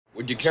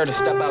Would you care to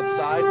step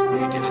outside?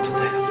 You did it to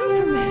this.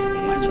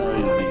 Superman. Let's Who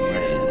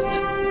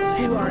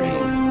are you?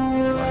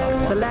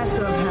 The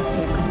lesser of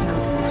Hastia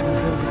compels me to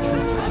reveal the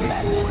truth. I'm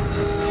Batman.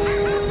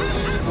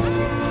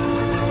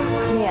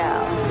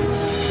 Meow.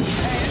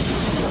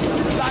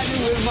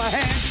 Lightning with my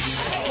hands.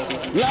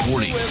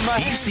 Warning,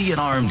 DC and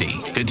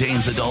RMD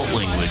contains adult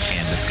language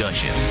and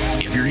discussions.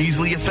 If you're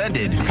easily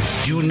offended,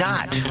 do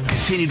not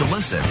continue to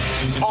listen.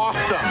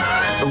 Awesome.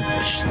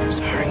 Oh,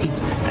 sorry.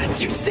 That's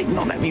your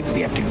signal. That means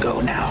we have to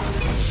go now.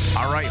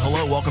 All right,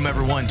 hello, welcome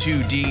everyone to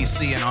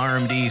DC and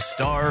RMD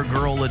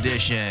Stargirl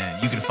Edition.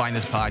 You can find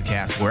this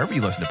podcast wherever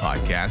you listen to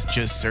podcasts.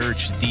 Just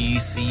search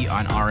DC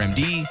on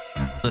RMD,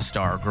 the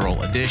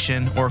Stargirl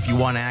Edition, or if you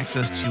want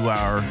access to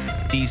our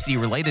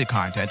DC-related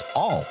content,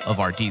 all of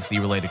our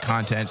DC-related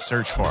content,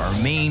 search for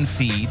our main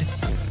feed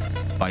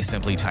by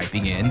simply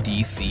typing in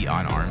DC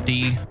on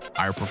RMD.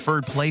 Our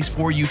preferred place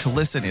for you to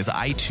listen is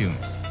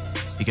iTunes,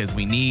 because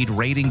we need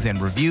ratings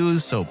and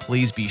reviews, so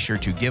please be sure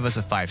to give us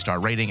a 5-star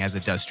rating, as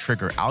it does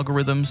trigger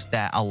algorithms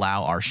that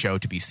allow our show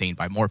to be seen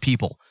by more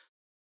people.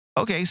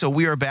 Okay, so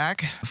we are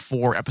back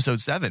for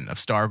episode 7 of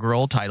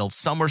Stargirl, titled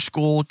Summer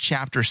School,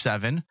 Chapter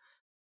 7.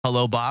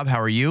 Hello, Bob. How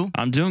are you?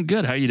 I'm doing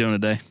good. How are you doing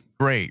today?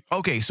 Great.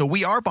 Okay, so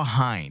we are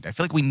behind. I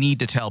feel like we need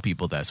to tell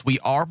people this. We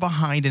are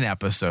behind in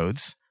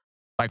episodes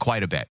by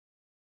quite a bit.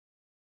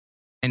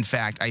 In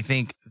fact, I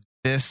think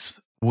this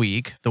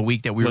week, the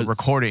week that we were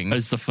recording,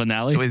 is the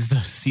finale. It was the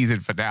season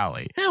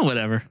finale. Yeah,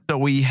 whatever. So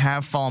we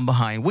have fallen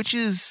behind, which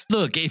is...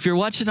 Look, if you're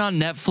watching on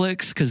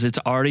Netflix, because it's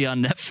already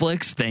on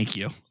Netflix, thank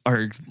you.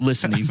 Or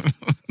listening.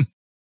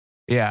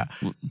 Yeah.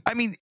 I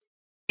mean,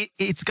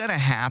 it's going to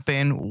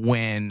happen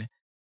when...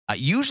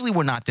 usually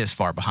we're not this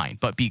far behind,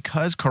 but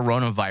because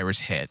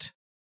coronavirus hit,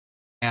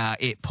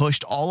 it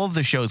pushed all of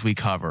the shows we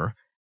cover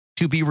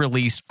to be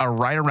released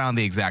right around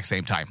the exact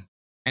same time.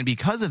 And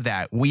because of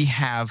that, we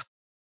have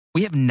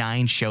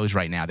 9 shows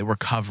right now that we're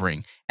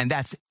covering. And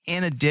that's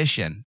in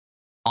addition,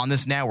 on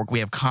this network, we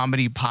have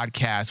comedy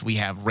podcasts, we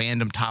have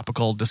random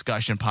topical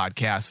discussion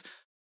podcasts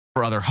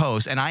for other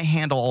hosts, and I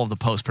handle all of the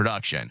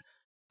post-production.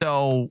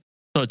 So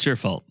it's your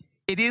fault.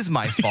 It is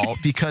my fault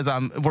because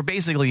we're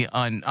basically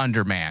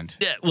undermanned.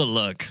 Yeah, well,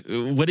 look,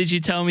 what did you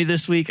tell me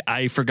this week?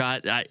 I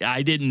forgot.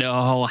 I didn't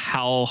know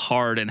how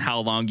hard and how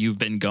long you've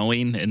been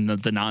going in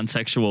the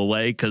non-sexual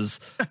way,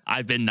 because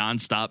I've been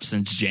nonstop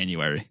since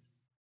January.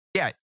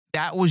 Yeah,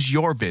 that was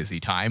your busy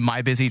time.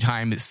 My busy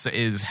time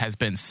has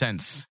been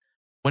since...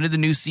 When did the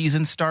new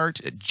season start?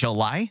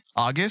 July?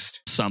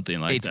 August? Something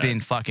like that. It's been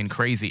fucking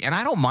crazy. And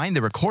I don't mind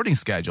the recording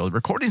schedule. The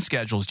recording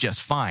schedule is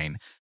just fine.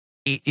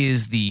 It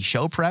is the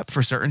show prep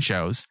for certain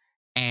shows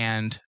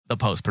and the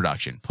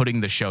post-production, putting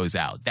the shows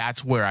out.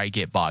 That's where I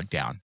get bogged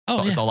down.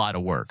 Oh, It's a lot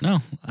of work. No,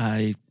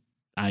 you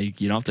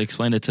don't have to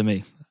explain it to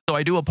me. So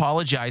I do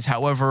apologize.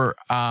 However,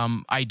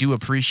 I do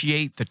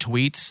appreciate the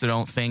tweets. So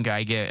don't think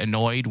I get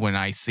annoyed when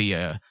I see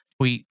a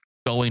tweet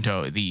going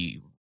to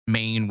the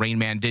main Rain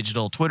Man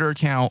Digital Twitter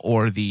account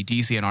or the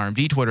DC and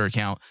RMD Twitter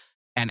account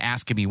and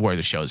asking me where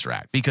the shows are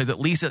at, because at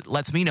least it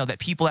lets me know that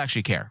people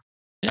actually care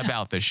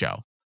about this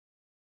show.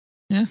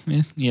 Yeah,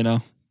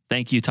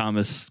 thank you,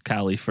 Thomas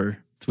Cowley, for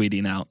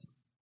tweeting out.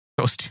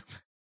 So stupid.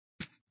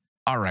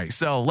 All right,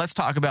 so let's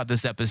talk about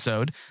this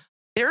episode.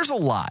 There's a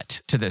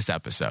lot to this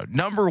episode.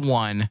 Number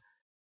one,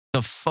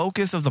 the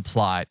focus of the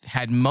plot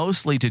had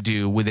mostly to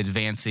do with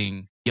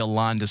advancing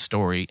Yolanda's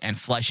story and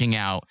fleshing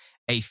out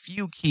a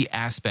few key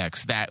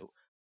aspects that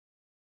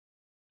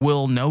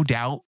will no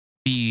doubt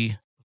be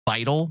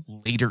vital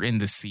later in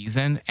the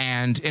season.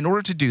 And in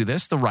order to do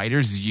this, the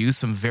writers used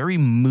some very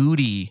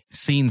moody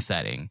scene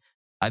setting.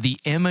 The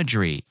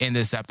imagery in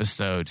this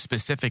episode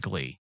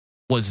specifically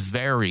was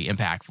very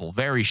impactful,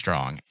 very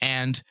strong,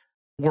 and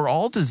were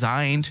all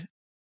designed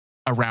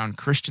around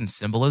Christian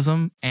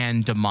symbolism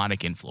and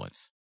demonic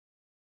influence.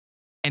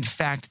 In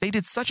fact, they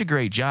did such a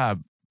great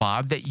job,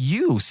 Bob, that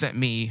you sent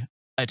me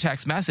a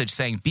text message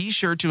saying, be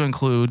sure to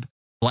include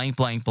blank,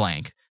 blank,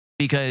 blank,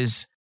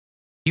 because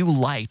you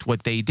liked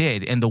what they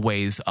did in the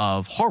ways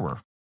of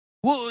horror.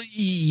 Well,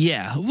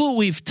 yeah. Well,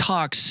 we've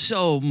talked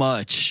so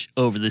much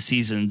over the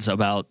seasons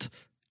about,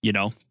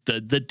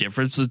 the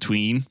difference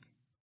between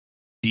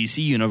DC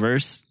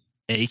Universe,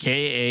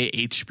 a.k.a.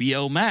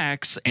 HBO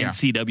Max, and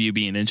CW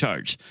being in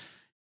charge.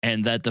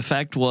 And that the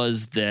fact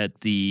was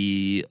that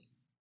the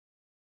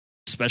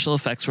special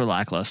effects were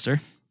lackluster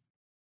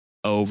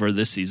over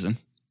this season,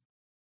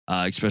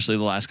 especially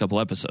the last couple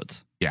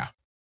episodes. Yeah.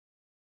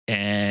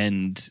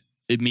 And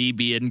me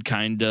being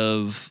kind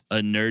of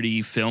a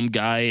nerdy film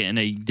guy in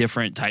a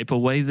different type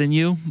of way than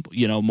you,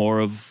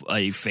 more of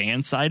a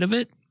fan side of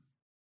it.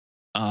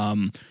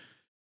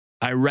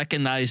 I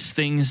recognize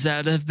things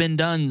that have been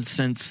done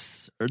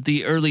since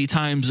the early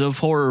times of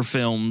horror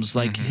films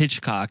like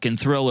Hitchcock and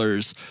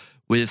thrillers,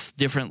 with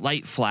different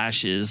light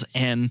flashes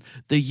and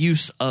the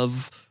use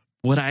of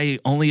what I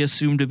only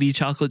assume to be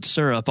chocolate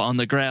syrup on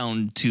the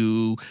ground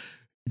to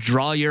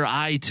draw your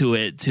eye to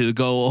it, to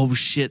go, oh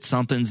shit,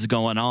 something's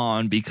going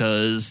on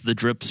because the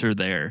drips are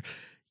there.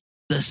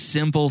 The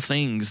simple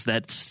things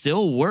that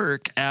still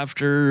work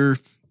after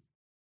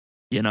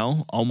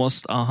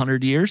almost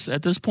 100 years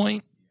at this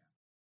point.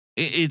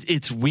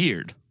 It's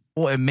weird.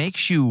 Well, it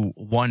makes you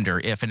wonder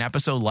if an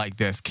episode like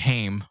this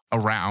came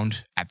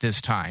around at this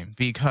time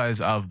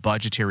because of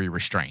budgetary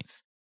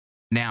restraints.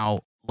 Now,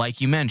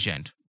 like you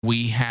mentioned,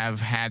 we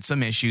have had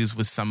some issues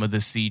with some of the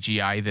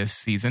CGI this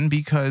season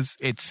because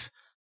it's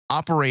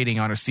operating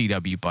on a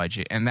CW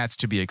budget, and that's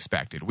to be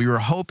expected. We were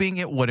hoping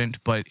it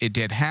wouldn't, but it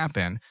did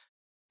happen.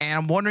 And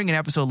I'm wondering an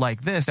episode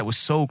like this that was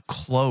so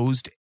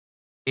closed,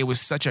 it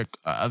was such a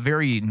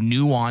very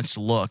nuanced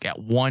look at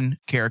one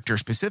character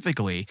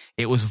specifically.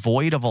 It was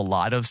void of a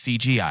lot of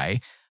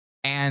CGI,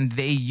 and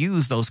they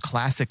use those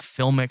classic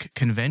filmic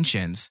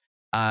conventions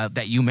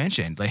that you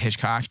mentioned, the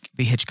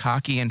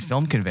Hitchcockian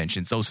film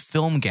conventions. Those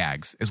film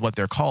gags is what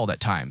they're called at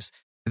times,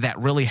 that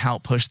really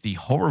help push the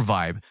horror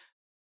vibe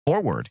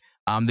forward.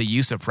 The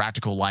use of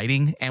practical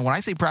lighting. And when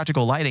I say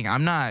practical lighting,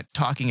 I'm not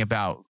talking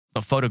about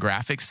the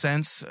photographic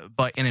sense,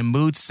 but in a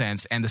mood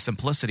sense and the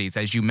simplicities,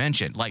 as you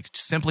mentioned, like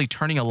simply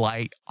turning a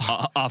light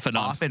off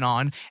and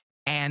on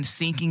and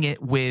syncing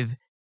it with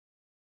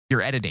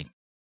your editing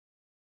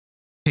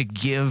to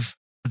give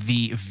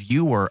the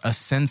viewer a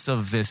sense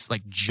of this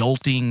like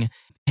jolting,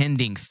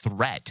 pending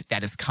threat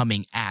that is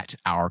coming at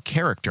our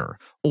character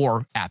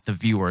or at the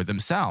viewer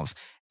themselves.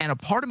 And a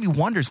part of me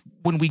wonders,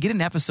 when we get an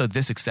episode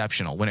this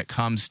exceptional when it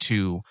comes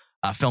to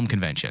film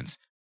conventions,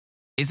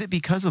 is it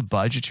because of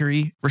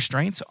budgetary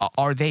restraints?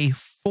 Are they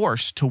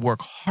forced to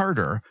work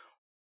harder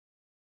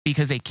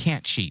because they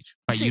can't cheat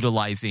by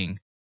utilizing?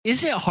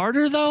 Is it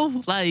harder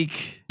though?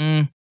 Like,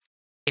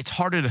 it's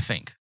harder to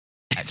think.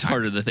 It's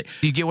harder to think.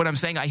 Do you get what I'm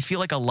saying? I feel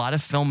like a lot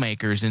of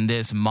filmmakers in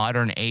this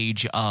modern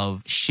age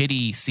of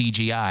shitty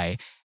CGI,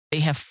 they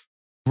have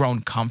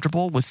grown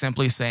comfortable with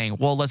simply saying,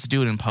 well, let's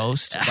do it in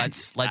post.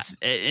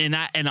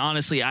 And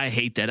honestly, I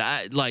hate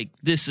that.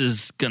 This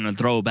is going to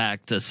throw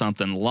back to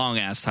something long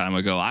ass time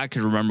ago. I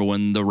could remember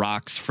when The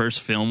Rock's first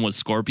film was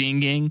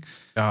Scorpion King.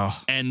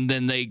 Oh. And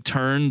then they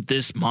turned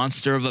this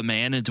monster of a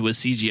man into a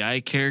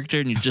CGI character.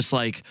 And you're just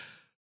like,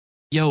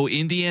 yo,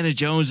 Indiana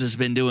Jones has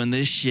been doing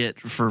this shit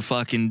for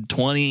fucking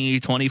 20,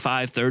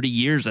 25, 30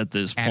 years at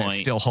this point. And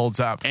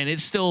it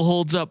still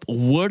holds up.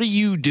 What are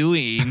you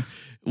doing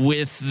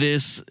with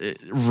this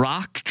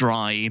rock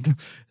drawing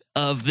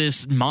of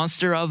this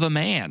monster of a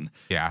man?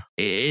 Yeah.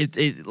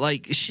 It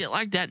like shit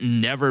like that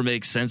never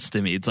makes sense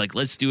to me. It's like,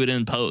 let's do it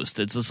in post.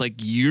 It's just like,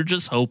 you're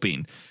just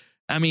hoping.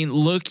 I mean,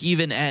 look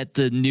even at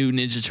the new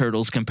Ninja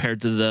Turtles compared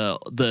to the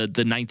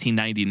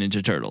 1990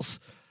 Ninja Turtles,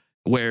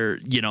 where,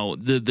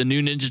 the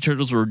new Ninja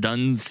Turtles were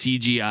done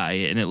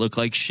CGI and it looked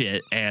like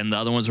shit, and the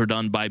other ones were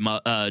done by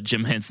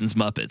Jim Henson's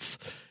Muppets.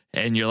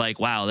 And you're like,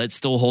 wow, that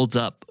still holds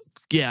up.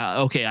 Yeah,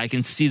 okay, I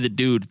can see the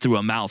dude through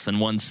a mouth in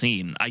one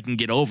scene. I can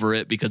get over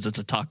it because it's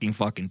a talking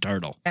fucking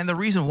turtle. And the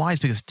reason why is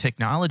because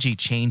technology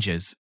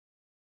changes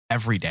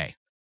every day.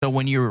 So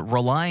when you're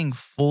relying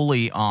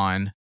fully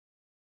on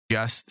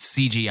just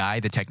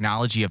CGI, the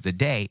technology of the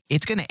day,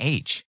 it's going to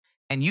age,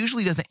 and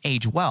usually doesn't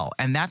age well.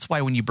 And that's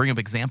why when you bring up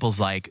examples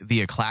like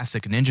the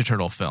classic Ninja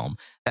Turtle film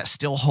that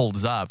still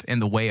holds up in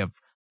the way of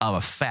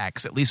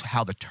effects, at least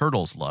how the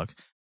turtles look.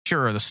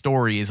 Sure, the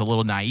story is a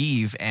little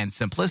naive and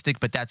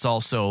simplistic, but that's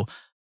also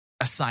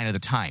a sign of the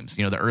times,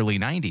 the early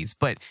 90s.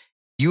 But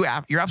you're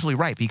absolutely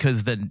right,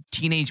 because the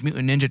Teenage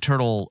Mutant Ninja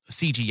Turtle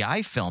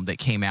CGI film that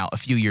came out a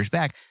few years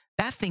back,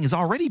 that thing is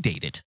already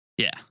dated.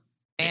 Yeah.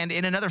 And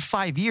in another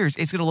 5 years,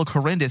 it's going to look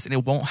horrendous and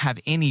it won't have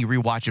any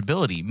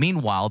rewatchability.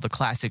 Meanwhile, the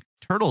classic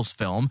Turtles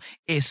film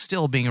is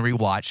still being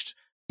rewatched,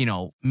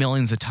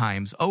 millions of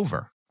times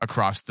over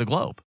across the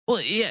globe.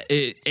 Well, yeah,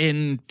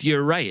 and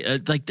you're right.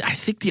 I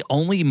think the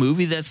only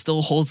movie that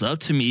still holds up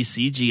to me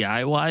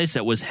CGI-wise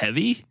that was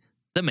heavy,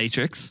 The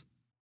Matrix.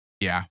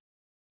 Yeah.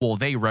 Well,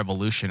 they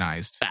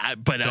revolutionized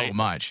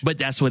much. But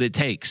that's what it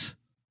takes.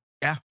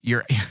 Yeah.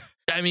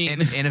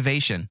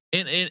 Innovation.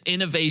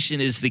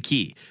 Innovation is the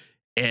key.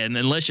 And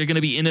unless you're going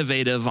to be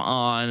innovative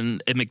on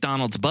a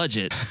McDonald's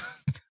budget,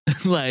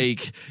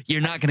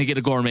 you're not going to get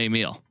a gourmet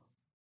meal.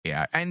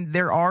 Yeah. And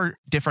there are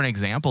different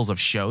examples of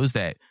shows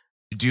that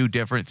do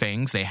different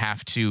things. They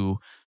have to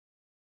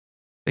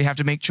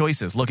make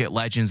choices. Look at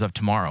Legends of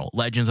Tomorrow.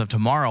 Legends of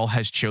Tomorrow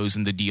has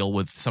chosen to deal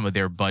with some of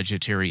their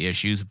budgetary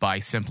issues by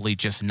simply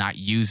just not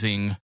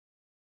using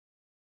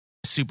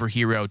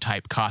superhero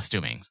type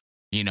costuming.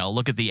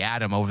 Look at the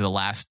Atom over the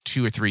last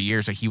 2 or 3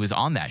 years that he was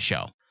on that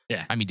show.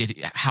 Yeah. I mean,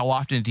 how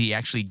often did he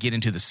actually get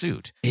into the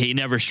suit? He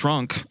never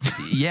shrunk.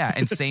 Yeah.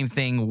 And same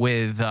thing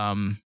with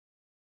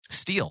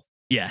Steel.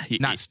 Yeah.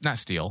 Not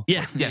Steel.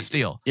 Yeah. Yeah.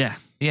 Steel. Yeah.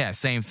 Yeah.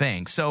 Same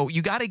thing. So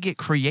you got to get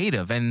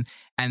creative. And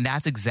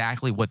that's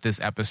exactly what this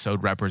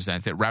episode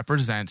represents. It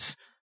represents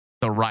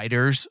the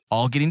writers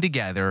all getting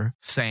together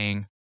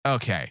saying,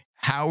 okay,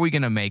 how are we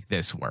going to make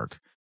this work?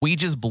 We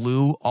just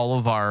blew all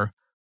of our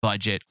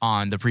budget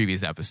on the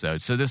previous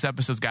episode. So this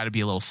episode's got to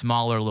be a little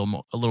smaller, a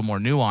little more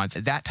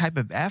nuanced. That type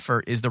of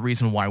effort is the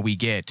reason why we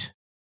get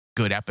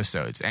good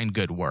episodes and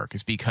good work,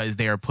 is because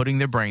they are putting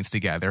their brains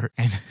together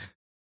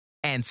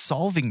and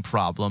solving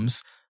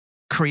problems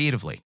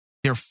creatively.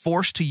 They're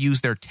forced to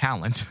use their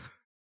talent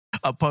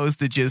opposed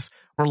to just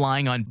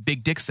relying on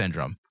big dick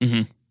syndrome.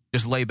 Mhm.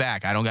 Just lay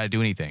back. I don't got to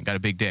do anything. Got a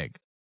big dick.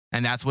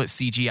 And that's what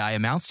CGI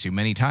amounts to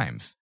many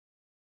times.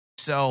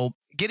 So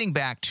getting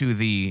back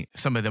to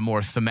some of the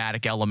more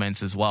thematic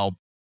elements as well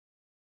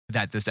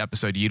that this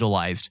episode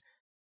utilized.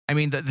 I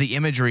mean, the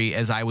imagery,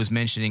 as I was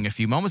mentioning a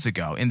few moments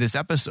ago, in this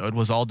episode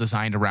was all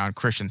designed around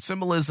Christian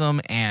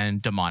symbolism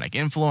and demonic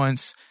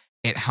influence.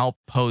 It helped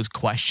pose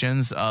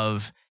questions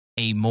of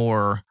a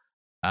more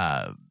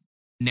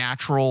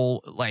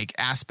natural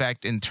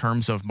aspect in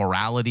terms of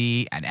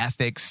morality and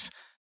ethics,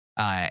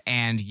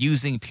 and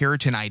using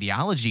Puritan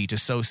ideology to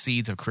sow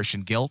seeds of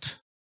Christian guilt,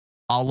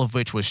 all of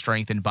which was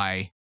strengthened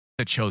by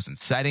the chosen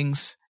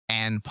settings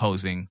and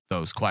posing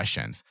those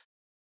questions.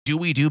 Do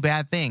we do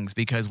bad things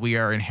because we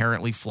are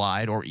inherently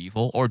flawed or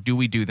evil, or do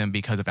we do them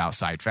because of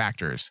outside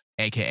factors,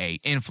 aka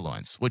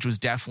influence, which was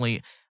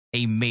definitely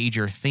a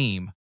major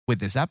theme with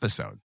this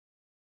episode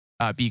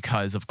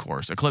because, of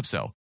course,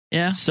 Eclipso.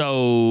 Yeah.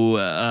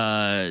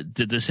 So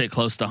did this hit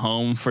close to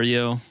home for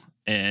you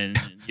and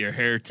your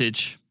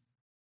heritage?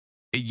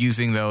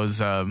 Using those,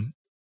 those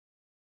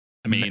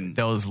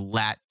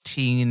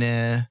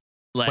Latinx.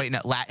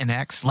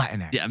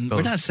 Latinx. Yeah,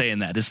 we're not saying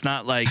that. It's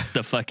not like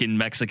the fucking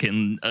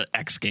Mexican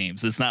X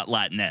Games. It's not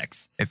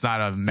Latinx. It's not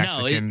a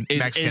Mexican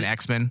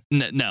X-Men.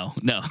 No.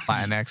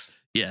 Latinx.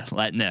 Yeah,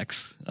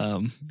 Latinx,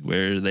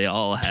 where they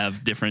all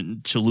have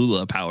different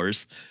Cholula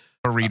powers.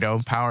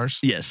 Burrito powers.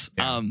 Yes.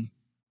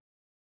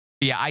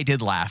 Yeah, I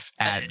did laugh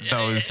at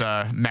those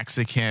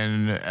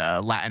Mexican,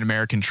 Latin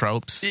American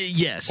tropes.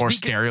 Yes. Or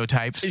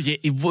stereotypes.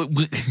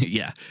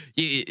 Yeah.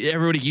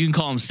 Everybody, you can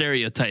call them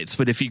stereotypes,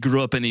 but if you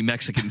grew up in a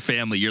Mexican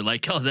family, you're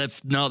like, oh,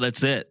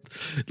 that's it.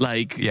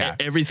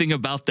 Everything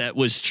about that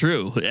was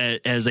true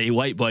as a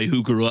white boy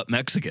who grew up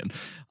Mexican.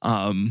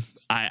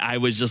 I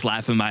was just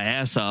laughing my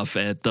ass off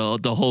at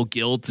the whole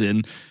guilt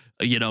and,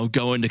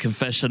 going to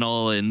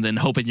confessional and then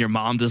hoping your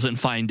mom doesn't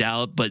find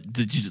out. But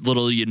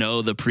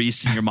the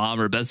priest and your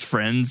mom are best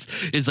friends.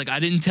 It's like,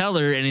 I didn't tell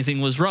her anything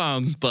was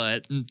wrong,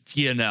 but,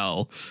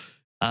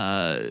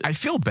 I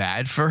feel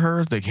bad for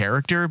her, the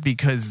character,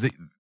 because,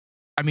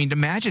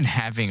 imagine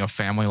having a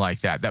family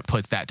like that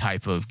puts that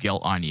type of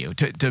guilt on you.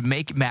 To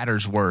make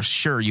matters worse,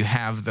 sure, you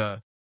have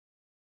the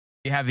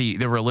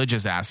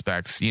religious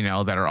aspects,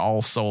 that are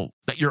also,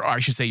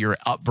 your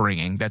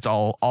upbringing, that's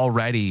all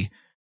already,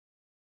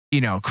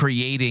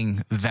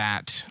 creating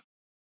that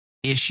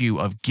issue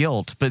of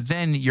guilt, but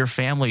then your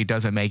family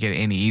doesn't make it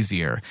any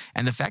easier.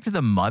 And the fact that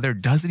the mother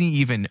doesn't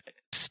even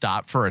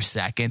stop for a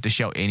second to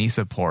show any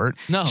support.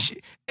 No.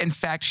 In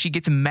fact, she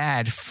gets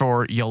mad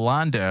for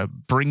Yolanda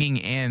bringing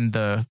in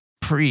the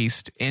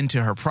priest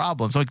into her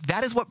problems. Like,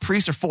 that is what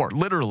priests are for,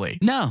 literally.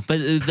 No, but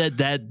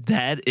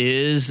that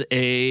is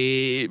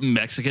a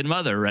Mexican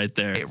mother right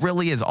there. It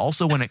really is.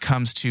 Also, when it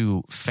comes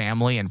to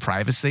family and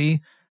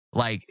privacy,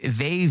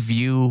 they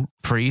view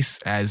priests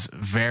as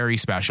very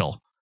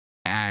special,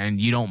 and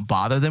you don't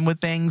bother them with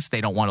things. They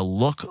don't want to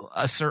look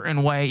a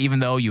certain way, even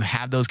though you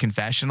have those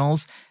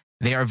confessionals.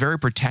 They are very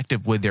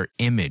protective with their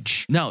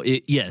image. No,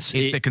 it's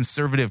the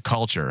conservative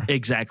culture.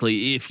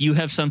 Exactly. If you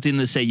have something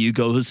to say, you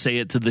go say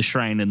it to the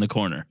shrine in the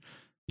corner.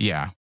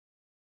 Yeah.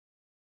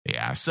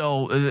 Yeah.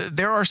 So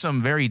there are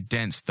some very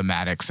dense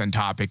thematics and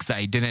topics that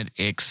I didn't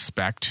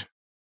expect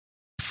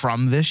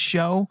from this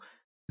show.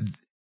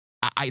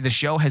 The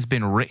show has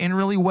been written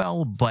really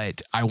well,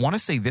 but I want to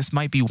say this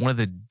might be one of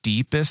the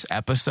deepest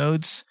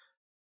episodes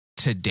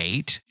to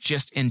date,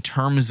 just in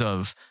terms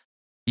of,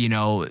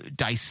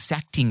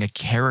 dissecting a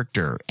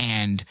character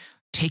and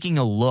taking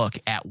a look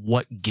at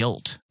what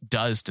guilt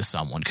does to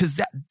someone.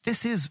 Because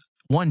this is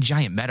one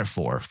giant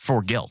metaphor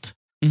for guilt.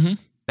 Mm-hmm.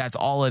 That's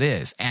all it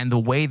is. And the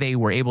way they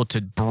were able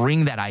to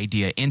bring that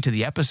idea into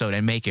the episode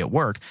and make it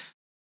work.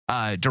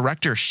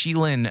 Director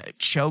Sheelin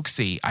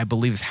Choksi, I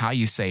believe is how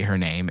you say her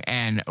name,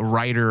 and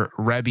writer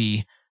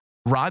Robbie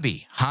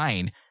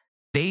Hine,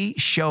 they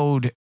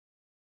showed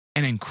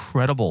an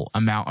incredible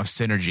amount of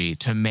synergy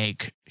to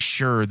make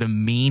sure the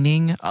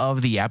meaning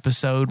of the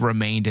episode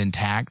remained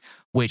intact,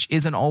 which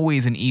isn't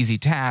always an easy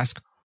task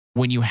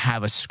when you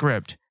have a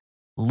script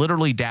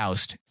literally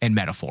doused in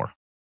metaphor.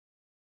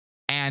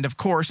 And of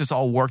course, this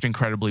all worked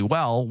incredibly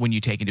well when you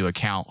take into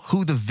account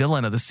who the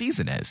villain of the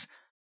season is.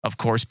 Of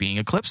course, being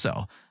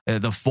Eclipso,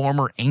 the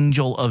former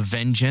angel of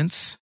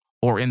vengeance,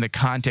 or in the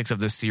context of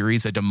the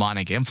series, a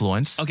demonic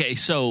influence. Okay,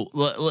 so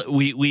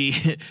we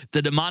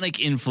the demonic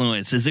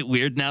influence, is it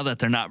weird now that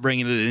they're not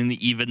bringing it in,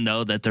 even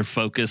though that they're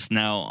focused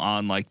now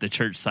on the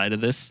church side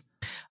of this?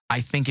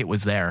 I think it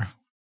was there.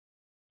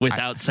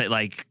 Without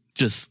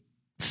just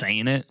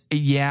saying it?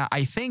 Yeah,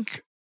 I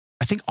think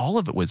all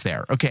of it was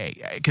there.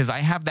 Okay, because I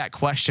have that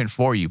question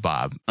for you,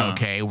 Bob.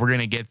 Okay, we're going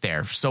to get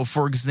there. So,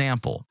 for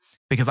example,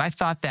 because I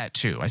thought that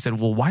too. I said,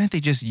 well, why didn't they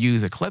just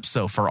use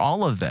Eclipso for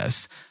all of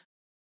this?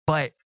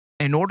 But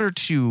in order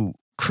to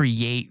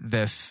create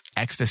this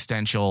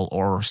existential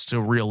or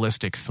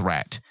surrealistic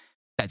threat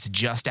that's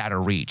just out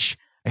of reach,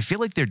 I feel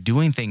like they're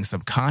doing things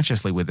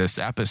subconsciously with this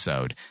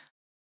episode.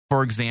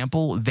 For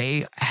example,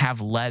 they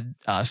have led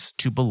us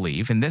to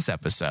believe in this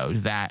episode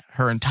that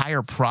her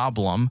entire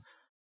problem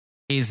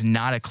is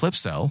not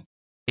Eclipso.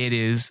 It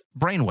is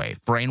Brainwave.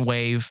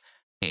 Brainwave,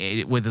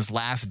 with his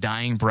last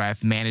dying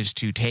breath, managed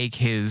to take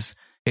his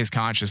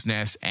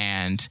consciousness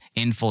and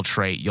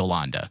infiltrate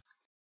Yolanda.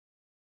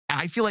 And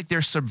I feel like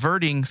they're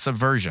subverting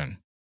subversion.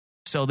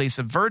 So they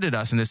subverted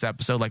us in this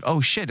episode like,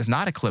 oh shit, it's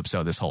not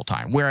Eclipso this whole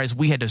time. Whereas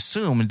we had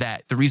assumed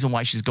that the reason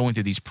why she's going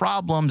through these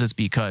problems is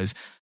because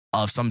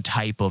of some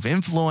type of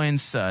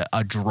influence, a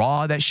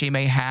draw that she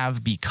may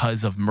have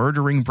because of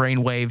murdering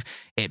Brainwave.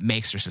 It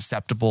makes her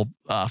susceptible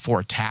for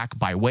attack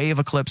by way of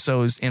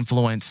Eclipso's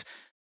influence.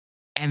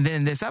 And then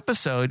in this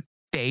episode,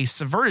 they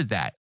subverted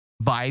that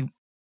by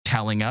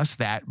telling us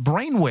that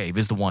Brainwave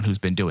is the one who's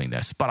been doing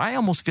this. But I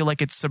almost feel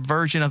like it's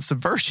subversion of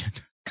subversion.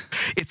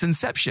 It's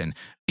Inception,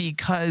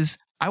 because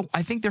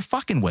I think they're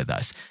fucking with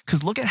us.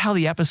 Because look at how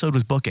the episode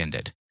was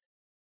bookended.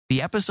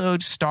 The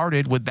episode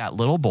started with that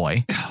little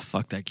boy. Oh,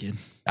 fuck that kid.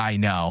 I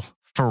know,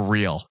 for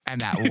real.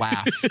 And that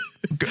laugh.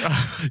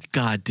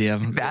 God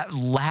damn. That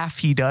laugh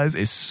he does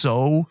is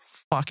so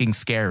fucking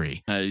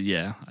scary.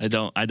 Yeah, I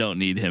don't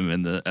need him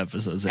in the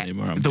episodes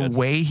anymore. The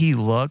way he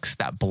looks,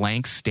 that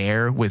blank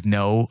stare with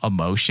no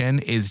emotion,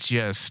 is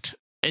just...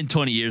 And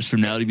 20 years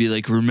from now, he'd be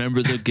like,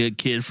 remember the good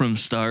kid from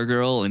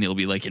Stargirl? And he'll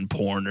be like in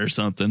porn or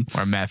something.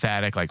 Or meth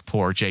addict like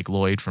poor Jake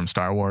Lloyd from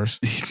Star Wars.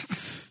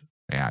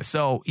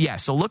 So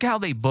look how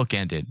they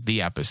bookended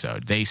the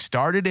episode. They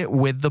started it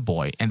with the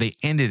boy and they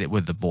ended it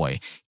with the boy.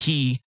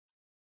 He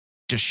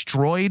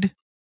destroyed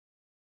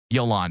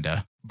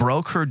Yolanda,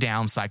 broke her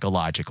down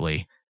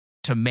psychologically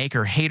to make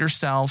her hate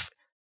herself,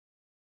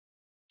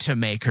 to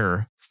make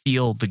her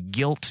feel the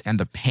guilt and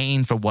the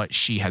pain for what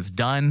she has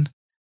done.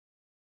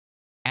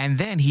 And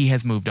then he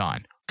has moved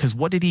on. Because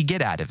what did he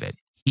get out of it?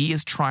 He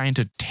is trying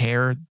to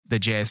tear the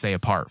JSA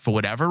apart for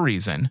whatever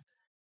reason.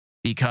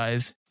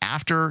 Because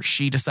after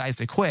she decides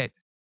to quit,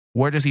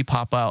 where does he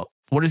pop out?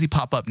 Where does he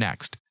pop up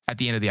next at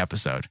the end of the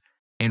episode?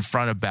 In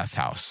front of Beth's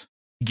house,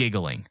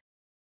 giggling.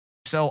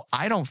 So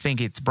I don't think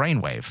it's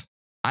Brainwave.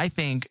 I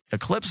think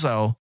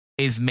Eclipso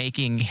is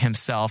making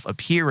himself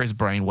appear as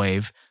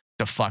Brainwave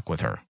to fuck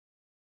with her.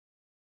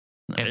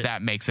 If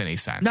that makes any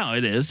sense. No,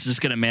 it is. It's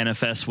just going to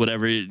manifest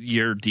whatever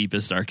your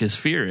deepest, darkest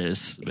fear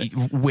is.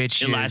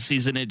 Which in last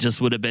season, it just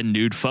would have been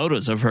nude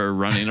photos of her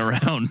running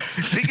around.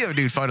 Speaking of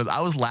nude photos,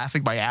 I was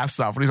laughing my ass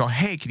off when he's like,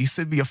 hey, can you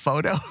send me a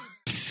photo?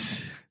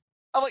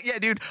 I'm like, yeah,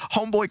 dude,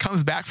 homeboy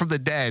comes back from the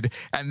dead,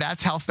 and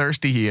that's how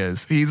thirsty he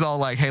is. He's all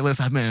like, hey,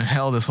 listen, I've been in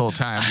hell this whole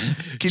time.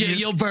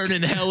 You'll burn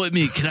in hell with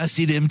me. Can I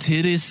see them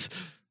titties?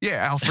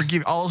 Yeah,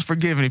 all's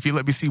forgiven if you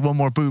let me see one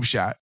more boob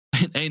shot.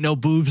 Ain't no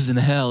boobs in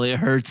hell. It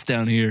hurts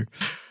down here.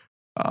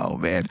 Oh,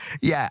 man.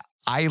 Yeah,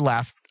 I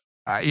laughed.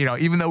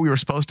 Even though we were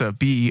supposed to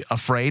be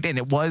afraid, and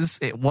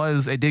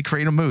it did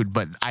create a mood,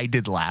 but I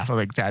did laugh. I was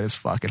like, that is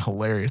fucking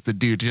hilarious. The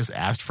dude just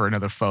asked for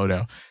another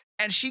photo.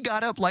 And she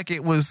got up like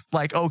it was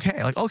like,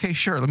 okay,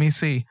 sure, let me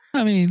see.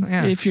 I mean,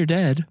 if you're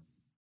dead,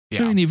 I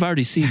mean, you've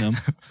already seen them.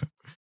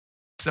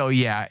 So,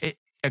 yeah,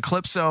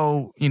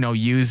 Eclipso,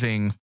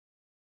 using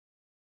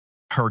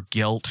her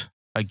guilt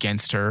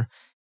against her,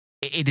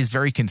 it is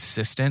very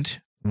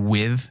consistent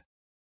with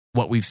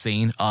what we've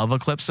seen of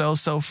Eclipso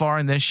so far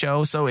in this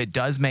show. So it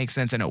does make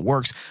sense and it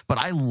works. But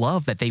I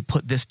love that they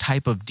put this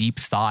type of deep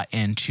thought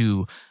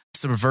into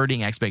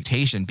subverting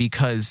expectation,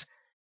 because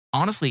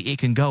honestly, it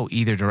can go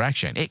either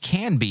direction. It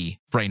can be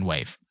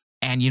Brainwave.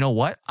 And you know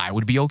what? I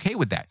would be okay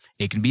with that.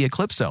 It can be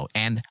Eclipso,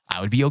 and I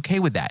would be okay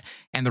with that.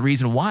 And the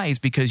reason why is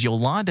because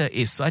Yolanda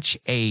is such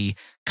a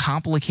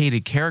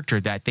complicated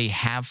character that they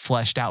have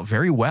fleshed out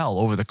very well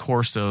over the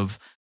course of,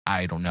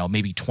 I don't know,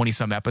 maybe 20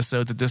 some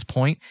episodes at this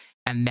point.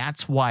 And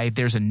that's why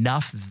there's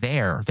enough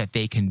there that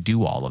they can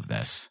do all of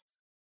this.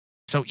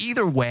 So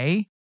either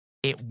way,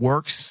 it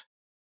works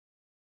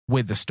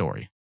with the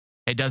story.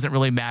 It doesn't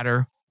really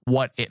matter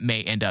what it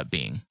may end up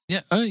being.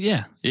 Yeah. Oh,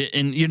 yeah.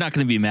 And you're not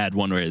going to be mad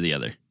one way or the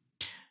other.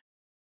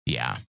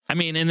 Yeah. I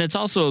mean, and it's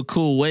also a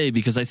cool way,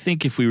 because I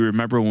think if we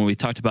remember when we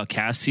talked about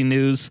casting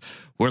news,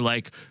 we're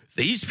like,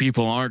 these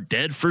people aren't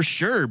dead for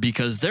sure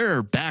because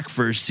they're back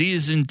for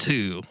season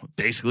 2,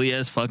 basically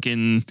as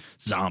fucking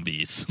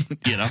zombies,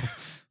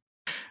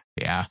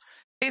 Yeah.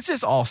 It's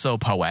just all so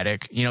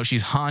poetic.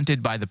 She's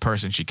haunted by the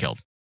person she killed,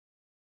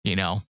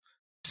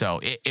 so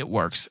it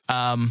works. We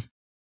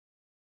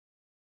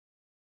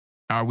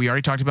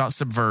already talked about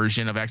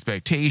subversion of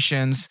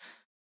expectations,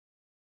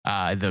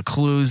 the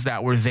clues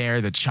that were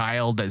there, the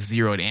child that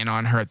zeroed in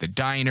on her at the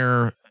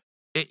diner.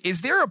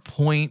 Is there a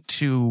point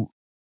to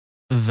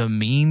the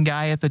mean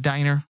guy at the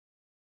diner?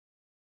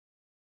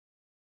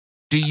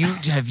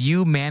 Have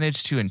you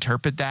managed to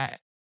interpret that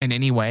in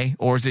any way,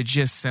 or is it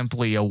just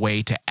simply a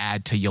way to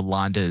add to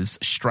Yolanda's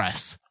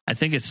stress? I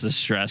think it's the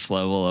stress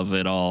level of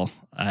it all.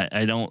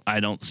 I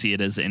don't see it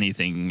as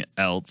anything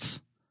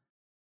else.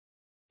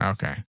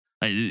 Okay.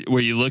 Were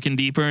you looking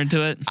deeper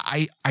into it?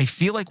 I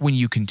feel like when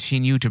you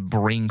continue to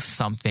bring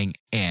something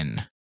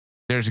in,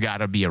 there's got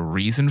to be a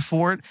reason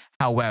for it.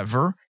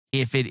 However,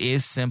 if it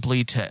is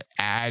simply to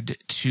add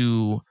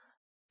to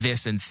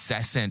this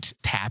incessant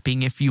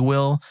tapping, if you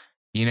will.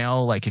 You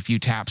know, like if you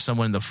tap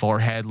someone in the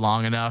forehead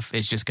long enough,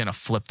 it's just going to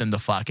flip them the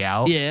fuck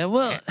out. Yeah,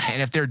 well,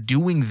 and if they're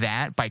doing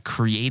that by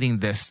creating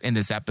this in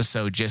this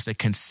episode, just a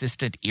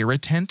consistent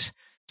irritant,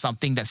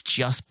 something that's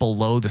just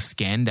below the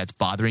skin that's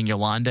bothering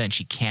Yolanda and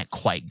she can't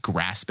quite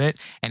grasp it.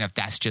 And if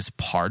that's just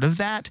part of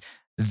that,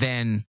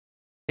 then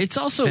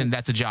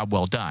that's a job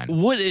well done.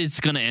 What it's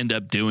going to end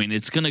up doing,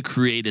 it's going to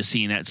create a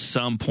scene at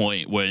some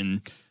point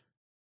when,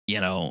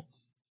 you know,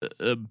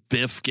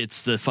 Biff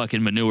gets the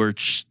fucking manure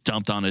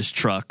dumped on his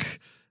truck.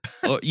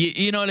 Or,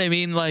 you know what I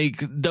mean? Like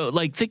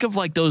think of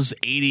like those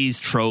 80s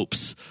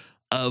tropes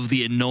of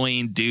the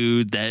annoying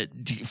dude that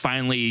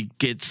finally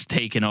gets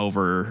taken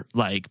over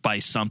like by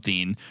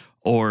something,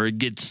 or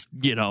gets,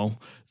 you know,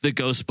 the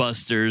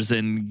Ghostbusters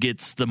and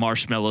gets the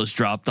marshmallows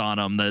dropped on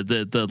him.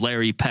 The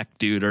Larry Peck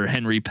dude, or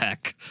Henry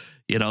Peck,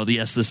 you know, the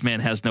yes, this man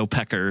has no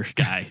pecker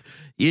guy.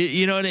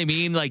 You know what I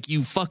mean? Like,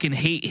 you fucking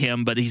hate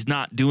him, but he's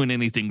not doing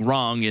anything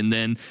wrong. And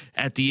then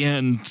at the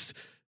end,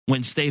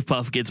 when Stay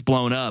Puft gets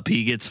blown up,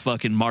 he gets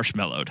fucking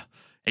marshmallowed.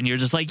 And you're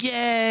just like,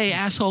 yay,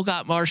 asshole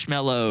got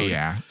marshmallowed.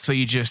 Yeah. So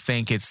you just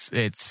think it's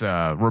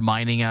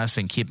reminding us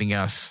and keeping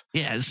us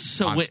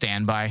on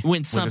standby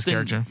when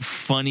something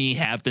funny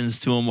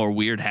happens to him or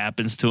weird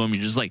happens to him,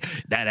 you're just like,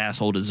 that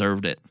asshole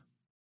deserved it.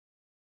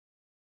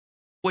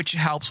 Which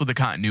helps with the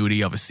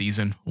continuity of a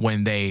season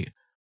when they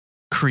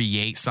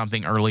create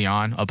something early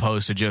on,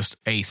 opposed to just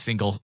a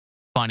single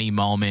funny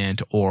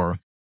moment or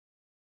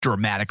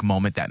dramatic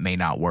moment that may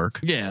not work.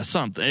 Yeah,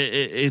 something.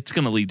 It's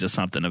going to lead to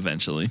something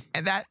eventually.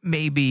 And that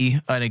may be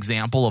an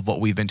example of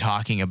what we've been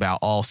talking about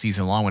all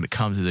season long when it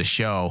comes to the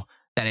show,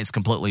 that it's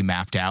completely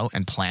mapped out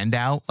and planned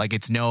out. Like,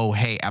 it's no,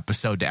 hey,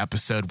 episode to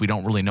episode, we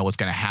don't really know what's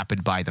going to happen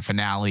by the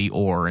finale,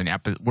 or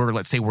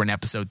let's say we're in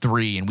episode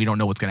 3 and we don't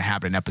know what's going to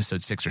happen in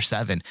episode 6 or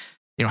 7.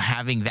 You know,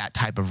 having that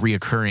type of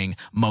reoccurring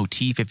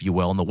motif, if you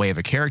will, in the way of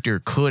a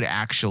character could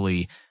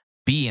actually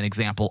be an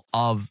example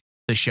of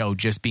the show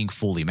just being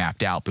fully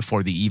mapped out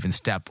before they even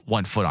step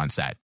one foot on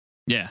set.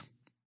 Yeah.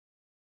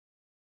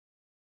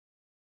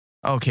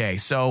 Okay,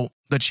 so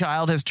the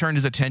child has turned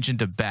his attention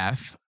to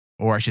Beth,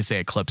 or I should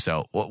say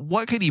Eclipso.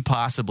 What could he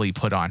possibly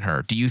put on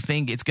her? Do you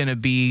think it's going to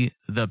be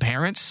the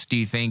parents? Do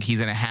you think he's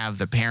going to have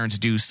the parents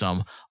do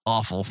some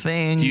awful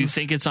things? Do you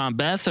think it's on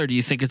Beth, or do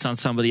you think it's on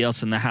somebody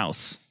else in the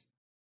house?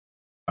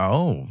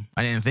 Oh,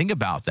 I didn't think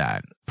about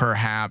that.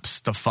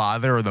 Perhaps the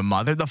father or the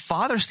mother. The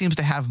father seems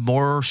to have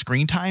more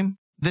screen time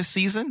this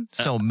season,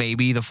 so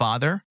maybe the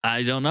father.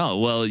 I don't know.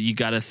 Well, you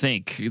got to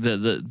think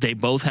they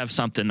both have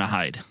something to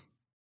hide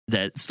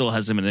that still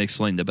hasn't been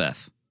explained to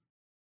Beth.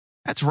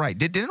 That's right.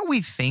 Didn't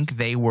we think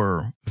they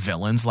were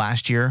villains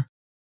last year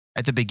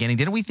at the beginning?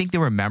 Didn't we think they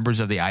were members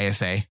of the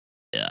ISA?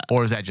 Yeah.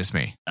 Or is that just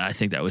me? I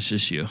think that was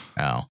just you.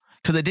 Oh,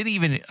 because it didn't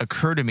even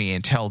occur to me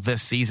until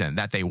this season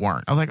that they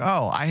weren't. I was like,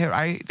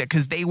 oh,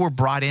 because they were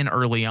brought in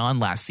early on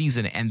last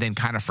season and then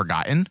kind of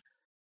forgotten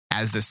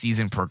as the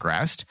season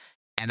progressed.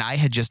 And I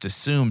had just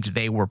assumed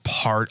they were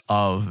part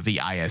of the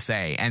ISA.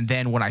 And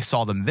then when I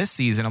saw them this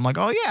season, I'm like,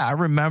 oh, yeah, I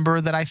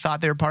remember that I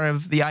thought they were part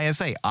of the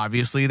ISA.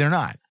 Obviously, they're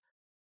not.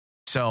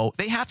 So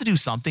they have to do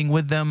something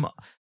with them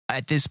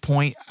at this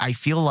point. I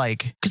feel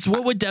like... Because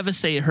what would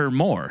devastate her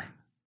more?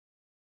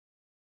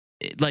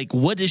 Like,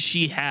 what does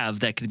she have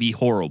that could be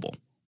horrible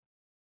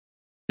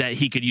that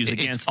he could use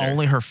against her?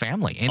 Only her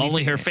family.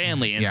 Only her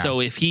family. And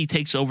so if he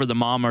takes over the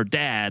mom or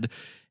dad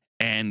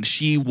and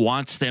she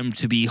wants them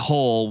to be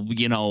whole,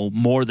 you know,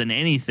 more than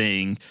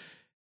anything,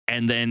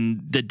 and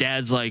then the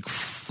dad's like,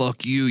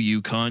 fuck you,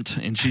 you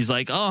cunt. And she's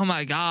like, oh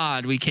my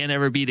God, we can't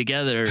ever be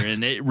together.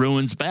 And it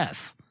ruins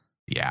Beth.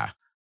 Yeah,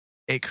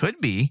 it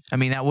could be. I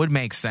mean, that would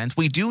make sense.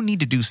 We do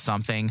need to do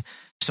something.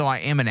 So I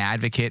am an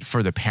advocate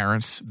for the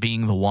parents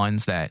being the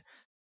ones that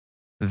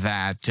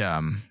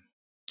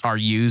are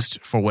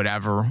used for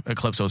whatever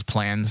Eclipso's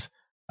plans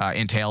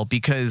entail,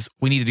 because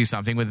we need to do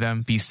something with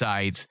them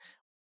besides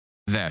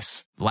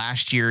this.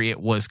 Last year, it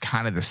was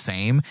kind of the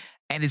same,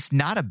 and it's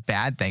not a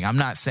bad thing. I'm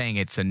not saying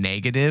it's a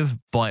negative,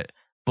 but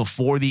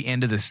before the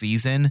end of the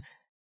season,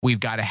 we've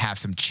got to have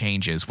some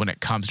changes when it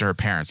comes to her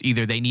parents.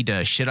 Either they need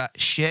to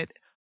shit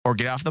or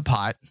get off the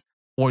pot,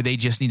 or they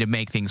just need to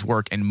make things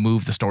work and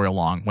move the story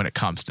along when it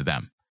comes to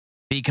them.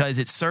 Because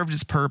it served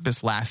its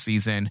purpose last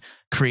season,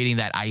 creating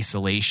that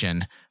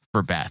isolation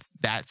for Beth.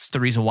 That's the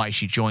reason why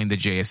she joined the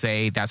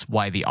JSA. That's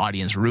why the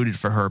audience rooted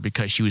for her,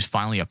 because she was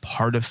finally a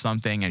part of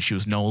something and she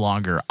was no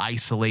longer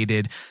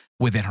isolated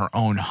within her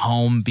own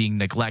home, being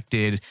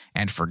neglected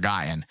and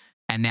forgotten.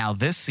 And now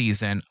this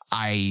season,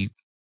 I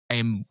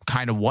am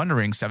kind of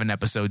wondering, 7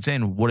 episodes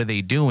in, what are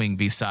they doing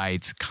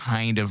besides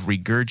kind of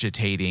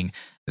regurgitating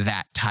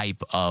that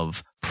type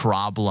of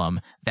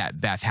problem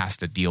that Beth has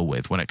to deal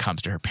with when it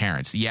comes to her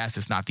parents. Yes,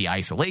 it's not the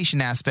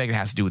isolation aspect. It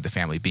has to do with the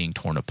family being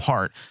torn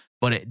apart,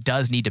 but it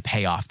does need to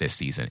pay off this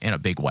season in a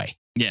big way.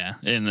 Yeah,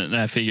 and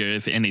I figure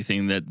if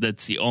anything,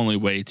 that's the only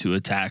way to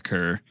attack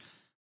her.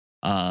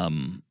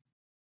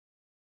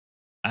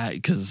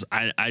 Because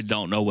I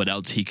don't know what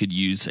else he could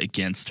use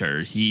against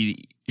her.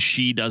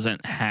 she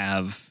doesn't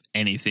have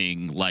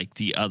anything like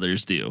the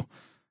others do.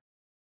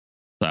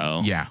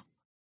 So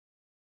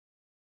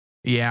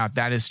yeah,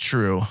 that is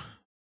true.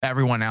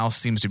 Everyone else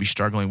seems to be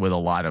struggling with a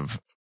lot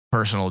of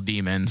personal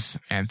demons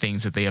and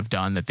things that they have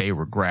done that they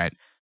regret.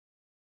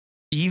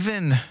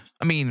 Even,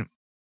 I mean,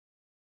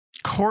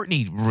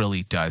 Courtney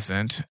really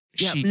doesn't.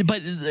 Yeah,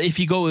 but if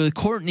you go with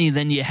Courtney,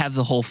 then you have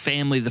the whole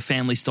family. The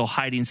family's still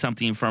hiding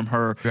something from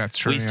her. That's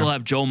true. We still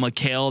have Joel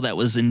McHale that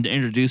was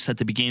introduced at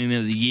the beginning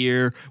of the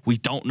year. We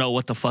don't know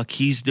what the fuck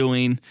he's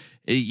doing.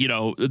 You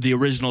know, the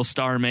original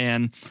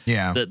Starman.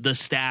 Yeah. The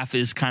staff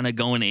is kind of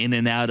going in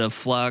and out of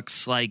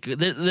flux. Like,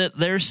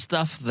 there's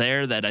stuff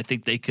there that I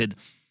think they could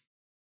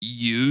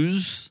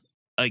use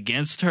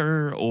against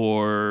her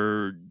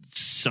or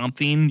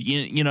something.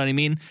 You know what I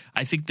mean?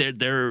 I think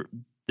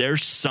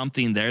there's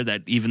something there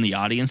that even the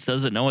audience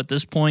doesn't know at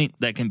this point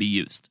that can be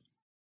used.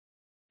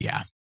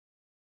 Yeah.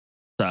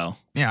 So.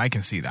 Yeah, I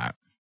can see that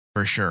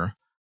for sure.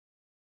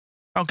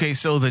 Okay,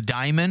 so the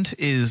diamond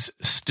is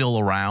still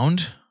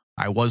around.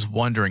 I was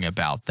wondering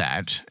about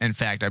that. In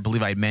fact, I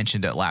believe I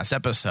mentioned it last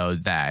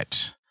episode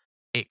that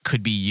it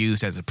could be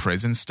used as a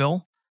prison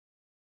still.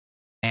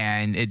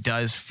 And it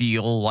does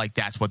feel like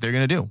that's what they're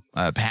going to do.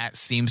 Pat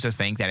seems to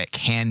think that it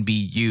can be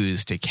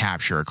used to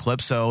capture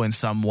Eclipso in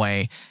some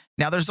way.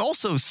 Now, there's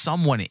also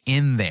someone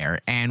in there,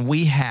 and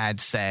we had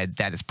said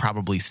that it's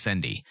probably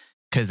Cindy,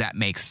 because that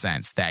makes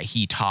sense, that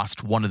he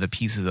tossed one of the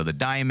pieces of the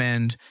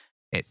diamond.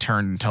 It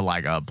turned into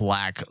like a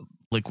black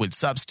liquid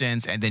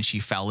substance, and then she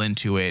fell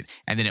into it,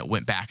 and then it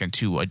went back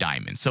into a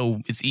diamond.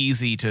 So it's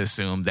easy to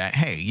assume that,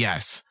 hey,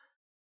 yes,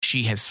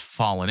 she has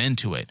fallen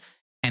into it.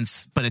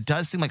 But it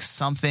does seem like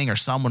something or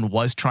someone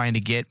was trying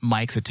to get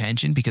Mike's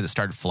attention because it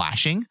started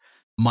flashing,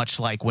 much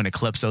like when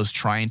Eclipso's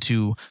trying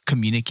to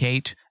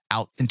communicate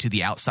out into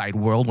the outside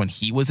world when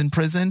he was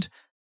imprisoned.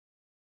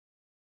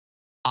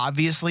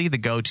 Obviously, the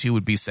go-to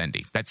would be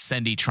Cindy. That's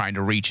Cindy trying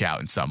to reach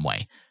out in some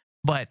way.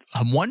 But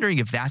I'm wondering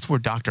if that's where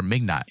Dr.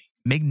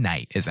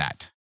 Midnight is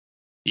at.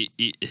 We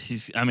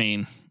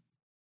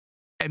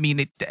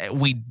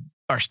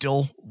are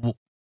still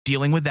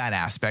dealing with that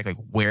aspect. Like,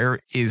 where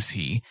is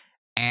he?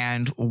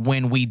 And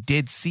when we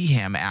did see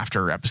him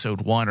after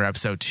episode 1 or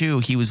episode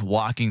 2, he was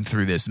walking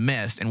through this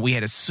mist, and we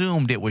had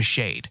assumed it was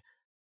Shade.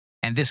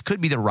 And this could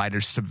be the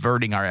writers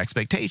subverting our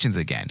expectations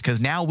again, because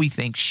now we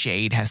think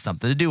Shade has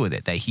something to do with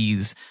it, that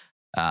he's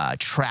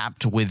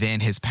trapped within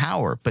his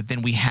power. But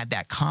then we had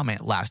that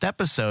comment last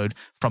episode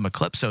from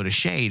Eclipso to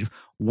Shade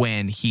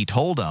when he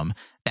told him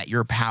that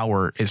your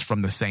power is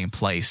from the same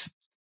place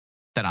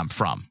that I'm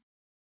from.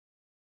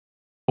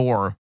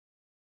 Or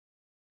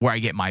where I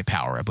get my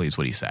power, I believe is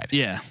what he said.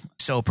 Yeah.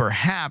 So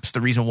perhaps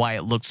the reason why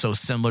it looked so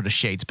similar to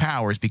Shade's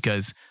power is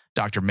because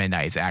Dr.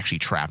 Midnight is actually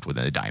trapped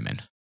within a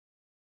diamond.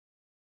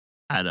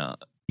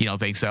 You don't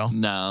think so?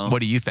 No. What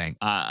do you think?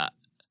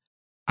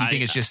 You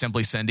think it's just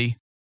simply Cindy?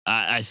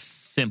 I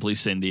simply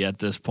Cindy at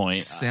this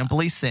point.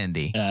 Simply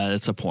Cindy.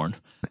 It's a porn.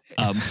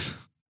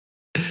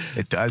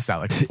 It does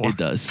sound like a porn. It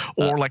does.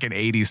 Or like an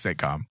 80s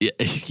sitcom.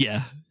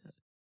 Yeah.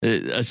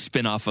 A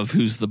spinoff of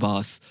Who's the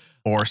Boss.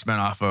 Or a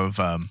spinoff of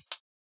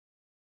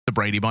The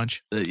Brady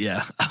Bunch.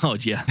 Yeah. Oh,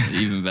 yeah.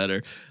 Even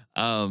better.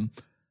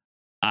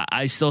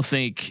 I still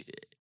think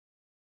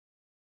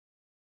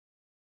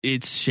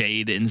it's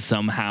Shade, and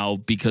somehow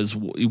because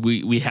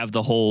we have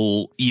the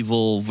whole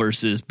evil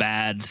versus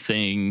bad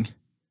thing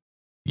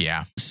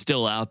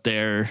still out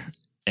there,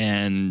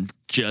 and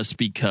just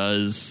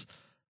because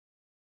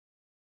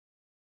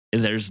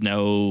there's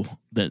no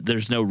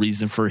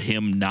reason for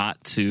him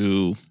not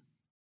to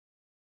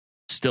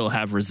still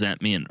have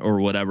resentment or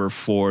whatever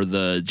for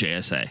the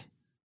JSA.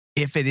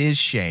 If it is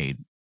Shade,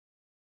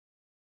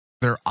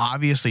 they're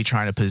obviously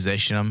trying to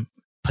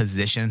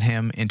position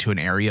him into an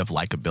area of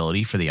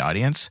likability for the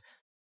audience.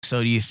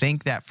 So do you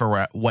think that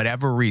for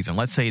whatever reason,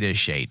 let's say it is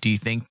Shade, do you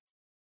think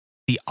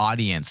the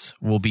audience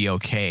will be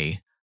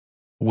okay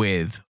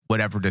with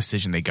whatever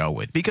decision they go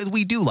with? Because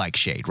we do like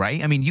Shade,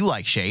 right? I mean, you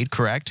like Shade,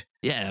 correct?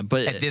 Yeah,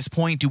 but at this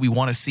point, do we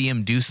want to see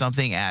him do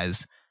something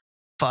as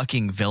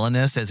fucking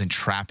villainous as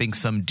entrapping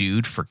some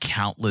dude for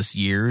countless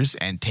years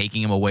and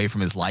taking him away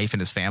from his life and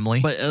his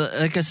family? But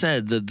like I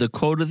said, the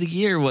quote of the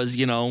year was,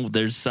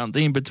 there's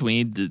something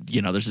between,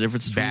 there's a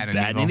difference between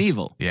bad and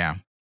evil. Yeah.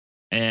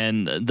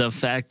 And the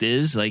fact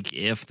is, like,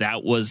 if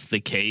that was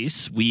the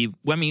case, we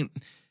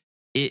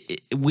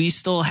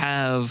still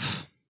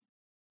have,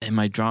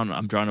 I'm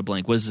drawing a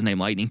blank. What's his name?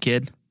 Lightning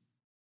Kid?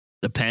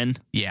 The Pen?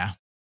 Yeah.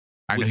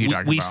 I know who you're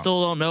talking about. We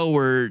still don't know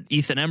where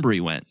Ethan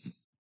Embry went.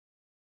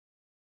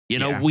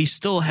 We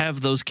still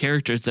have those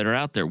characters that are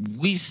out there.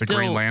 The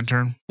Green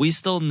Lantern. We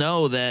still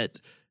know that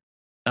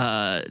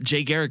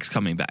Jay Garrick's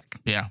coming back.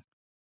 Yeah.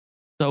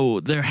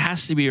 So there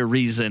has to be a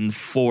reason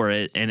for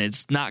it, and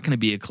it's not going to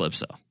be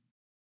Eclipso.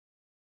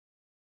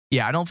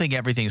 Yeah, I don't think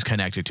everything's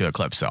connected to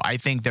Eclipso. I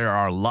think there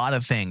are a lot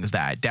of things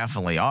that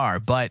definitely are,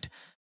 but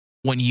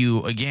when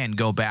you, again,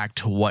 go back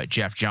to what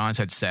Jeff Johns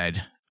had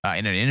said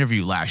in an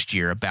interview last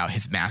year about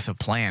his massive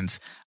plans,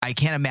 I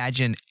can't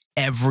imagine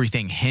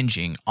everything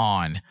hinging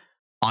on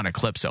on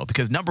Eclipso,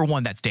 because number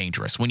one, that's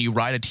dangerous. When you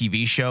write a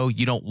TV show,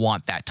 you don't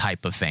want that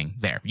type of thing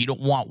there. You don't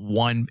want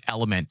one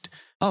element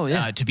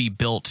to be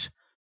built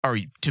or to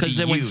be used.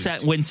 Because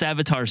then when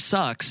Savitar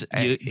sucks,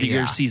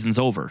 your season's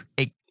over.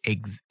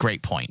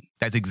 Great point.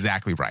 That's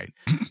exactly right.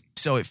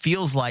 So it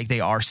feels like they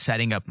are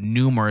setting up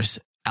numerous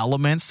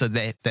elements so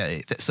that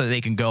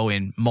they can go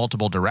in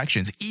multiple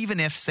directions, even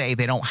if, say,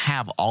 they don't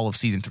have all of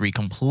season 3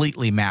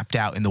 completely mapped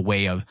out in the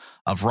way of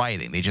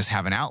writing. They just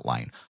have an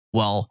outline.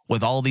 Well,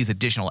 with all these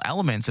additional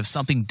elements, if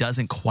something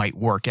doesn't quite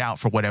work out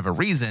for whatever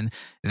reason,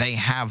 they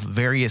have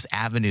various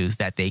avenues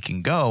that they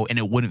can go, and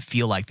it wouldn't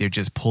feel like they're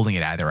just pulling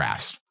it out of their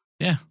ass.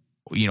 Yeah.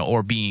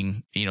 Or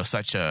being,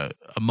 such a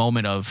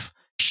moment of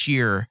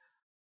sheer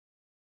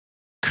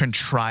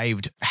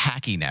contrived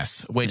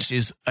hackiness, which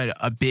is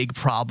a big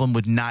problem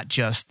with not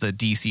just the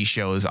DC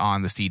shows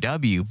on the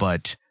CW,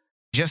 but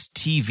just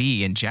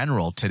TV in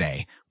general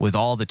today. With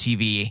all the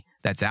TV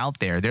that's out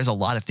there, there's a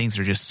lot of things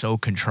that are just so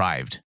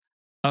contrived.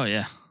 Oh,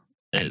 yeah.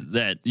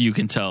 That you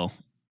can tell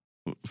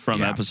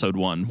from episode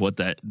 1 what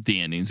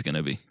the ending's going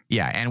to be.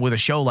 Yeah, and with a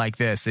show like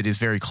this, it is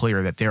very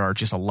clear that there are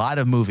just a lot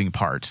of moving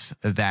parts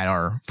that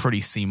are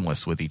pretty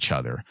seamless with each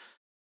other.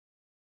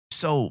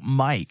 So,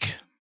 Mike,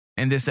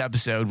 in this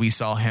episode, we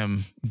saw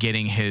him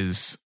getting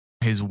his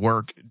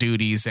work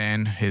duties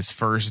in, his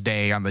first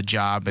day on the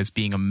job as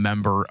being a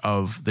member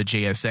of the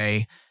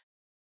JSA.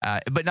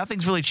 But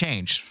nothing's really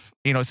changed.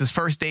 It's his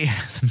first day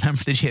as a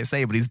member of the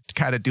JSA, but he's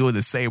kind of doing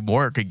the same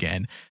work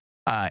again.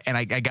 And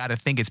I got to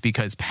think it's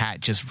because Pat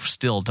just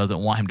still doesn't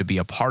want him to be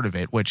a part of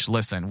it, which,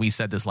 listen, we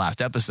said this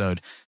last episode.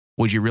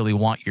 Would you really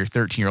want your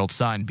 13-year-old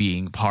son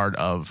being part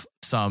of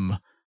some,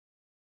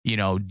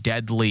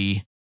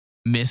 deadly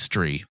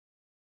mystery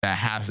that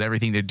has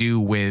everything to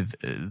do with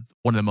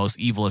one of the most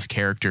evilest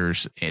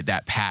characters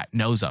that Pat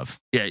knows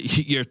of? Yeah,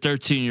 your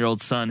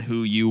 13-year-old son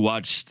who you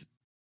watched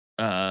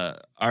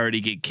already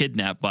get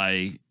kidnapped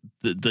by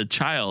the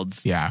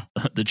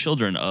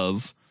children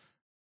of,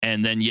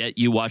 and then yet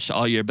you watched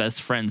all your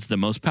best friends, the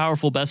most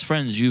powerful best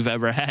friends you've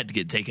ever had,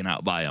 get taken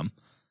out by him.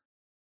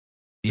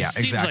 Yeah,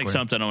 Seems exactly. like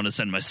something I want to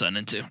send my son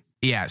into.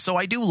 Yeah, so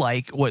I do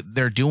like what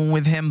they're doing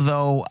with him,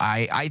 though.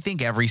 I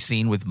think every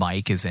scene with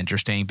Mike is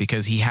interesting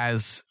because he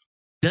has...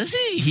 Does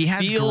he? He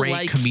has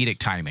great comedic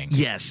timing.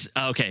 Yes.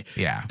 Okay.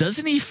 Yeah.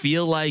 Doesn't he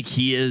feel like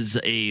he is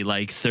a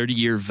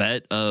 30-year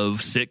vet of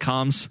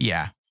sitcoms?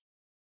 Yeah.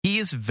 He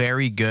is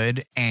very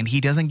good, and he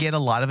doesn't get a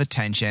lot of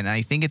attention. And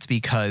I think it's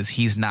because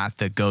he's not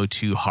the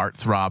go-to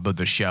heartthrob of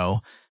the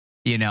show.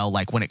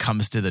 Like when it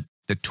comes to the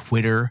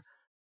Twitter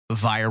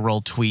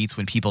viral tweets,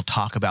 when people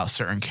talk about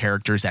certain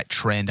characters that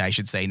trend, I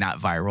should say, not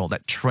viral,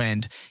 that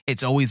trend,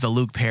 it's always the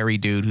Luke Perry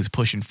dude who's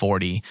pushing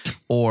 40,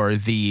 or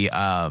the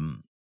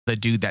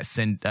dude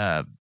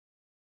that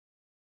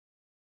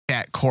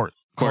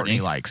Courtney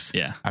likes.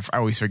 Yeah. I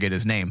always forget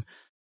his name.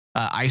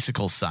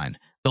 Icicle's son.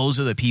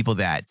 Those are the people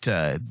that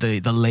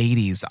the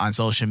ladies on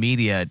social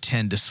media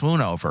tend to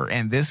swoon over.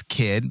 And this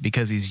kid,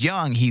 because he's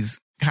young,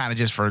 he's kind of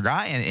just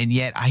forgotten. And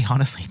yet I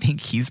honestly think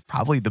he's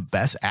probably the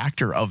best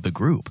actor of the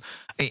group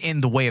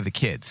in the way of the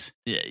kids.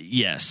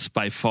 Yes,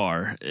 by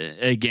far.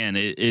 Again,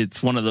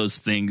 it's one of those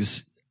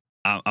things.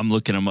 I'm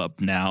looking him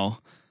up now.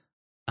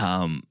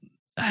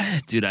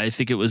 Dude, I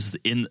think it was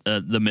in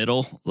the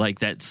middle, like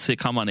that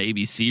sitcom on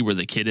ABC where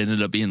the kid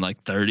ended up being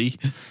 30.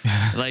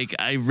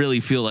 I really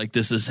feel like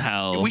this is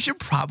how... We should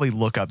probably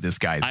look up this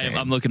guy's name.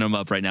 I'm looking him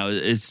up right now.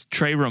 It's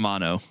Trey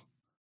Romano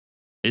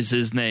is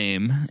his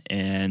name.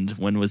 And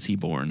when was he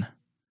born?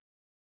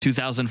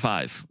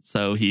 2005.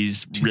 So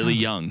he's really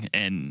young.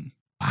 And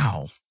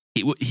wow.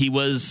 He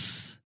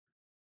was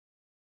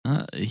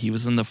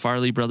in the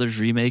Farley Brothers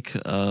remake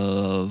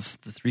of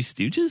The Three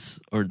Stooges,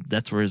 or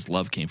that's where his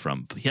love came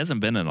from. He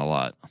hasn't been in a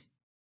lot.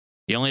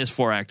 He only has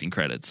 4 acting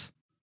credits.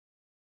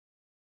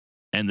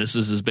 And this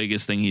is his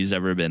biggest thing he's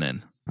ever been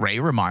in. Ray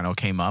Romano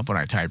came up when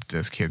I typed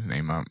this kid's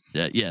name up.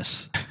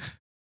 Yes.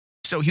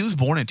 So he was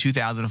born in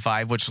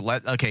 2005,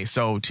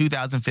 so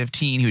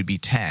 2015, he would be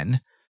 10.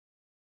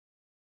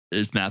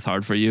 Is math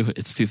hard for you?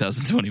 It's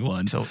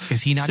 2021. So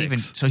is he not even,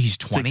 so he's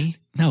 20?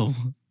 No.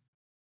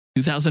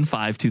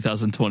 2005,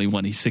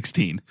 2021, he's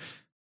 16.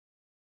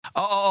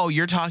 Oh,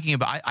 you're talking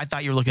about, I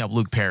thought you were looking up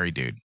Luke Perry,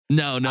 dude.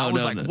 No. I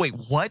was wait,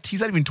 what? He's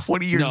not even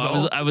 20 years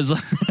old? I was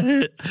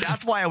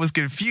That's why I was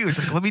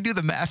confused. Let me do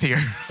the math here.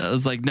 I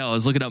was I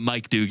was looking up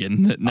Mike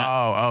Dugan.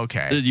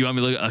 Okay. Do you want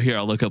me to look? Here,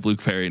 I'll look up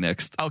Luke Perry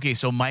next. Okay,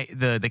 so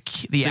the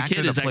actor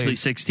kid is actually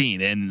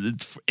 16,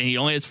 and he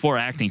only has 4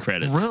 acting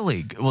credits.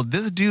 Really? Well,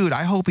 this dude,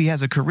 I hope he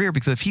has a career,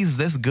 because if he's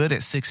this good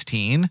at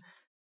 16,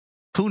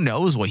 who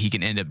knows what he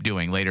can end up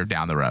doing later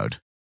down the road.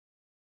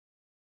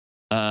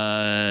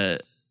 The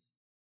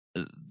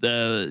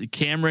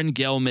Cameron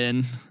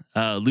Gelman,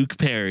 Luke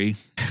Perry,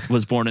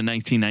 was born in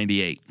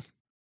 1998.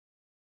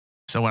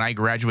 So when I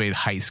graduated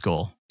high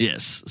school.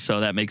 Yes. So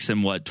that makes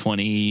him,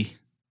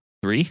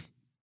 23?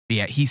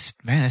 Yeah,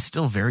 that's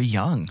still very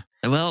young.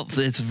 Well,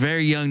 it's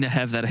very young to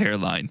have that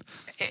hairline.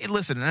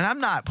 Listen, and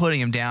I'm not putting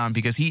him down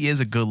because he is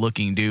a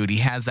good-looking dude. He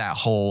has that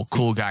whole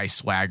cool guy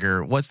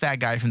swagger. What's that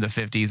guy from the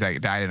 50s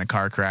that died in a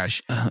car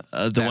crash?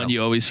 The one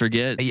you always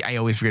forget. I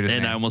always forget his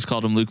name. And I almost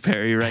called him Luke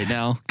Perry right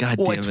now. God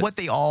damn it. It's what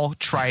they all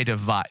try to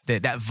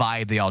that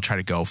vibe they all try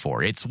to go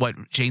for. It's what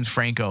James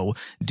Franco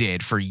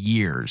did for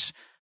years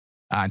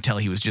until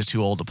he was just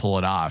too old to pull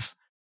it off.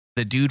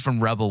 The dude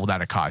from Rebel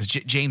Without a Cause,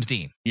 James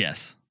Dean.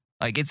 Yes.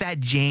 Like, it's that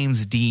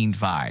James Dean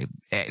vibe.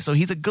 So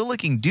he's a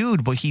good-looking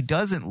dude, but he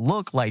doesn't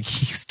look like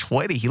he's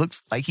 20. He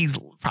looks like he's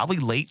probably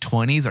late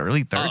 20s,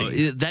 early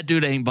 30s. That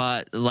dude ain't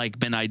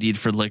been ID'd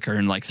for liquor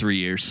in 3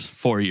 years,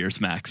 4 years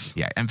max.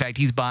 Yeah. In fact,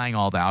 he's buying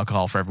all the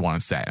alcohol for everyone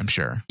on set, I'm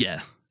sure.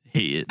 Yeah.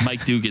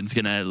 Mike Dugan's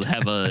gonna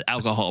have an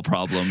alcohol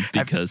problem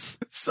because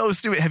so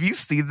stupid. Have you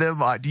seen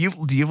them? Do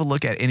you ever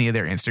look at any of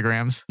their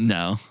Instagrams?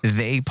 No.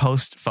 They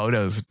post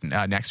photos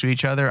next to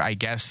each other. I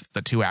guess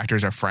the two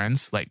actors are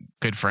friends, like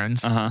good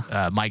friends.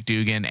 Mike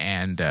Dugan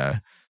and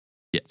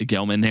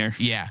Gelman here.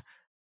 Yeah,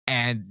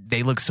 and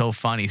they look so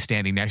funny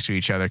standing next to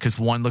each other because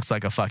one looks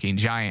like a fucking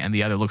giant and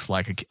the other looks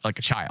like a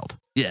child.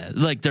 Yeah,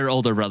 like they're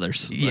older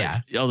brothers.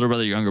 Yeah, older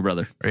brother, younger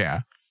brother.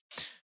 Yeah.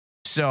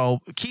 So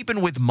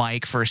keeping with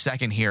Mike for a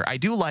second here, I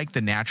do like the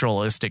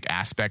naturalistic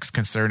aspects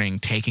concerning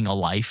taking a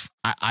life.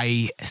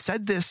 I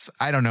said this,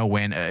 I don't know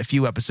when, a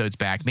few episodes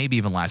back, maybe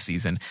even last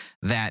season,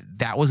 that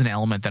was an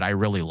element that I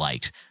really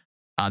liked,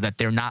 that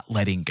they're not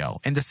letting go.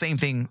 And the same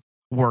thing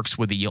works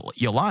with the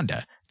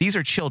Yolanda. These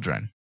are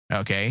children,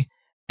 okay?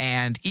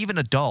 And even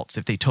adults,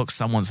 if they took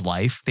someone's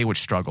life, they would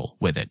struggle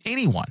with it.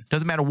 Anyone,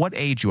 doesn't matter what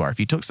age you are, if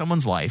you took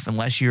someone's life,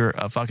 unless you're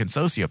a fucking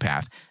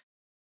sociopath,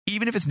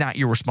 even if it's not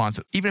your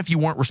responsibility, even if you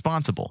weren't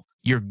responsible,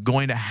 you're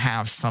going to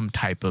have some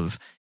type of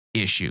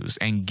issues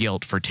and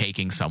guilt for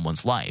taking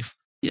someone's life.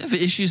 You have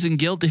issues and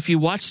guilt if you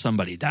watch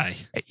somebody die.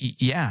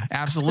 Yeah,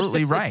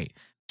 absolutely right.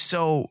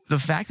 So the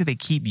fact that they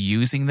keep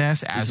using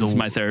this as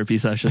my therapy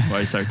session where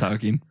I start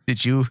talking.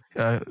 Did you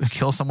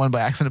kill someone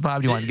by accident,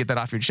 Bob? Do you want to get that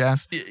off your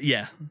chest?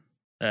 Yeah.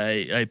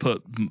 I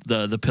put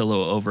the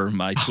pillow over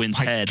my twin's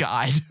head.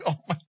 God. Oh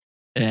my God.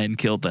 And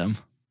killed them.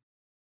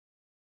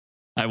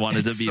 I wanted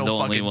to be so the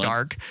only one.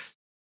 Dark.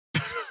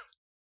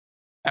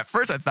 At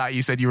first, I thought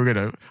you said you were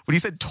gonna. When you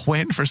said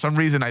twin, for some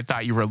reason, I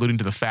thought you were alluding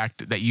to the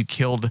fact that you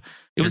killed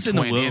your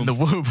twin in the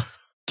womb.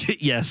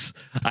 Yes,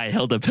 I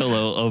held a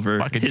pillow over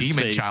fucking his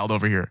demon face child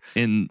over here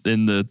in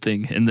the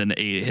thing, and then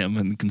ate him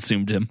and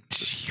consumed him.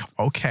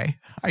 Okay,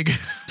 you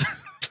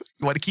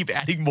want to keep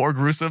adding more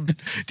gruesome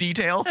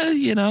detail?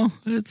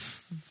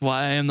 It's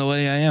why I am the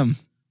way I am.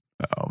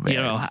 Oh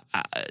man!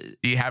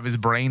 Do you have his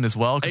brain as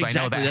well? Because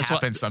exactly, I know that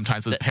happens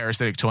sometimes with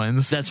parasitic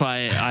twins. That's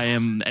why I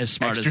am as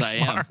smart as I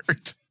am.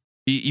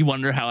 You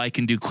wonder how I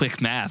can do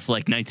quick math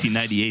like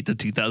 1998 to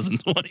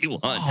 2021.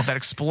 Oh, that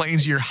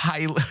explains your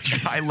high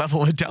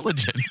level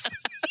intelligence.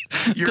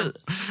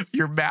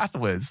 your math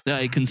whiz.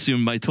 I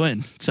consumed my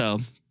twin.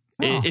 So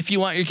if you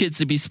want your kids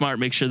to be smart,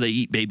 make sure they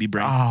eat baby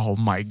brain. Oh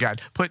my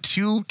God! Put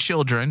two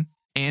children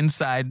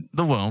inside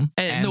the womb,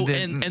 and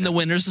the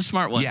winner's the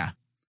smart one. Yeah.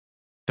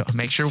 So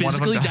make sure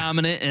physically one of them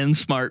dominant and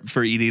smart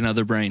for eating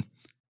other brain.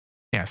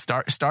 Yeah,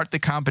 start the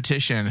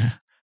competition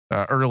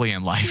early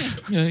in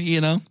life.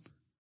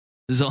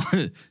 There's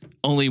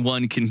only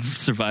one can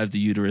survive the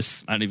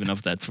uterus. I don't even know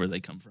if that's where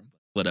they come from.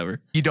 Whatever.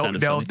 You don't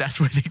know if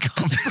that's where they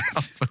come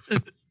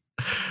from.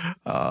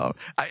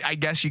 I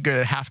guess you're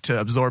gonna have to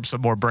absorb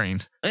some more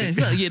brain.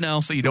 So you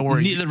don't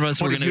worry. Neither of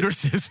us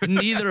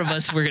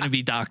were gonna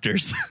be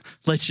doctors.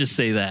 Let's just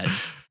say that.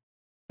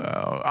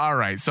 All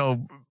right.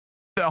 So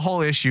the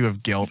whole issue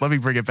of guilt. Let me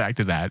bring it back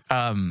to that.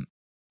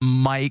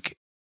 Mike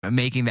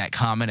making that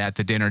comment at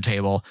the dinner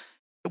table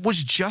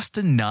was just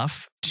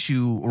enough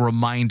to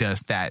remind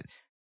us that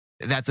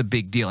that's a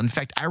big deal. In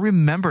fact, I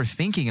remember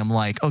thinking, I'm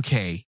like,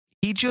 okay,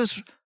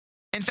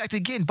 in fact,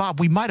 again, Bob,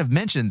 we might have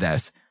mentioned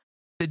this.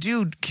 The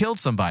dude killed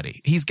somebody.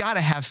 He's got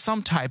to have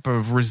some type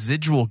of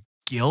residual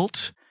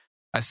guilt,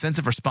 a sense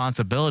of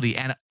responsibility,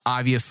 and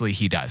obviously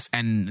he does.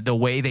 And the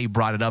way they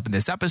brought it up in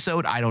this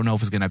episode, I don't know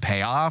if it's going to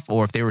pay off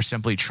or if they were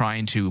simply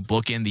trying to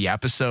bookend the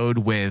episode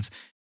with,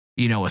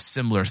 a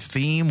similar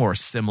theme or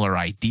similar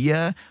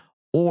idea.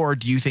 Or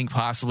do you think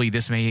possibly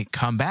this may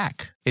come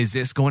back? Is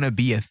this going to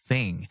be a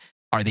thing?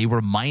 Are they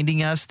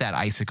reminding us that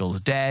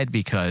Icicle's dead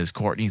because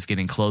Courtney's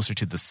getting closer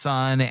to the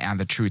sun and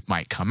the truth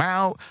might come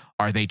out?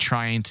 Are they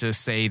trying to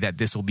say that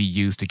this will be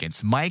used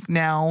against Mike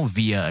now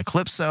via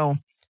Eclipso?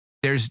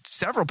 There's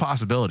several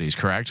possibilities,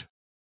 correct?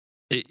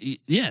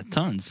 Yeah,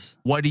 tons.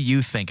 What do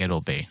you think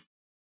it'll be?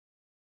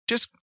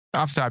 Just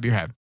off the top of your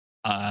head.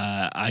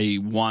 I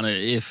want to,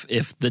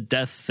 if the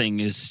death thing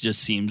just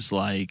seems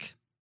like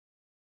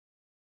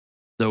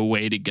the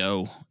way to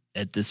go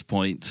at this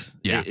point,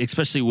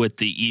 especially with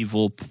the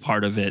evil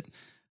part of it.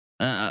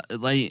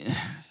 Like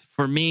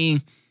for me,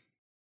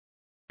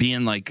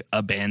 being like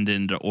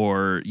abandoned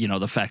or,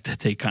 the fact that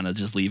they kind of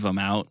just leave them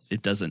out,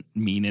 it doesn't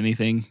mean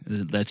anything.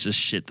 That's just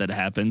shit that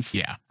happens.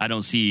 Yeah. I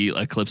don't see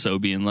Eclipso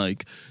being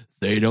like,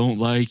 They don't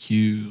like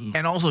you.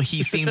 And also,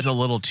 he seems a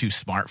little too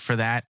smart for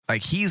that.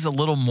 Like, he's a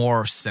little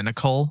more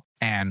cynical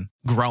and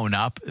grown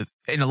up.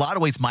 In a lot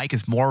of ways, Mike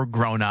is more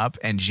grown up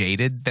and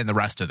jaded than the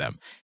rest of them.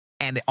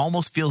 And it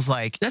almost feels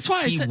like That's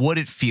why he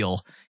wouldn't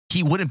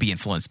be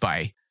influenced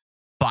by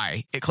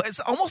it's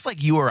almost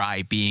like you or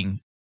I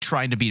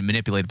trying to be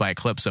manipulated by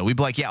Eclipso. We'd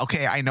be like, yeah,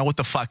 okay, I know what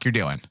the fuck you're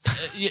doing.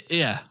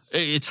 Yeah,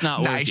 it's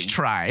not nice working.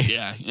 Try.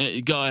 Yeah,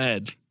 go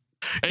ahead.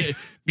 Hey,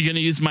 you gonna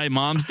use my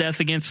mom's death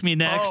against me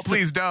next? Oh,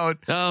 please don't.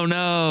 Oh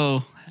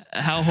no,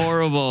 how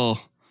horrible.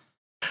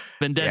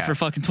 Been dead for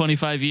fucking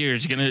 25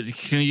 years. You're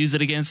gonna use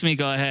it against me?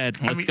 Go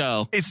ahead. Let's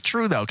go. It's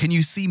true though. Can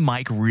you see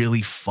Mike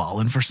really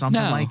falling for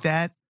something like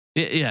that?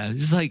 Yeah,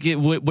 it's like,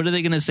 what are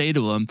they gonna say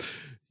to him?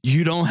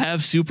 You don't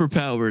have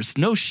superpowers.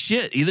 No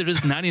shit. Either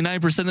does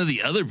 99% of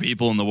the other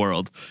people in the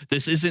world.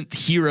 This isn't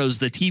Heroes,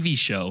 the TV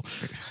show.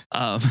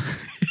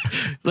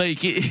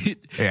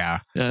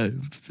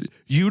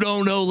 You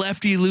don't know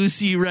lefty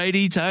loosey,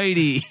 righty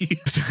tighty.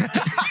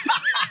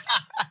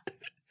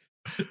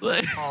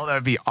 Oh,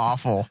 that'd be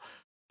awful.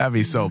 That'd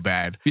be so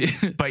bad.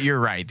 But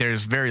you're right.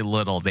 There's very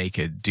little they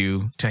could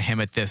do to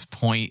him at this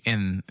point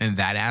in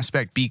that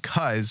aspect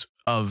because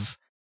of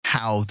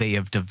how they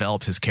have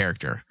developed his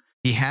character.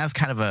 He has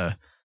kind of a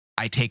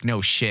I take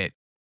no shit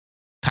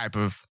type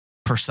of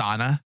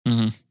persona.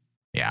 Mm-hmm.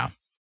 Yeah.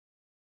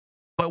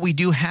 But we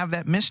do have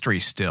that mystery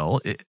still.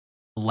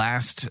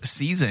 Last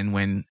season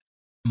when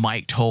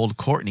Mike told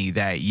Courtney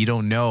that you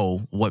don't know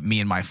what me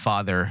and my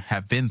father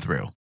have been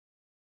through.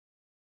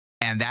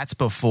 And that's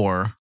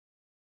before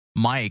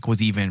Mike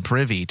was even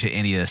privy to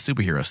any of the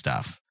superhero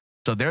stuff.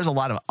 So there's a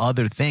lot of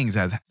other things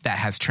that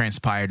has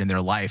transpired in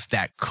their life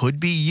that could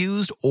be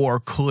used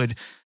or could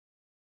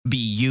be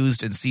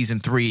used in season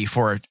 3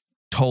 for a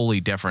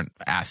totally different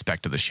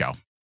aspect of the show.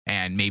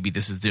 And maybe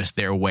this is just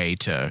their way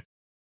to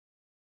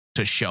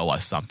show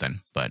us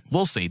something, but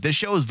we'll see. This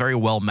show is very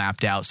well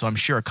mapped out, so I'm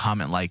sure a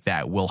comment like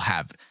that will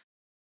have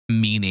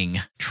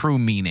true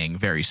meaning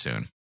very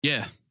soon.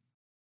 Yeah.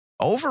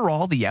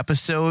 Overall, the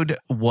episode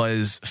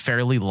was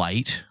fairly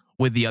light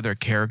with the other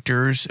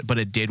characters, but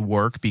it did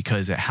work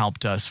because it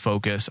helped us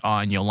focus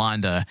on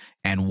Yolanda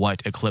and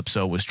what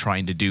Eclipso was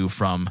trying to do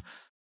from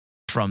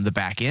the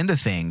back end of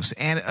things.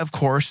 And of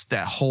course,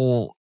 that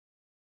whole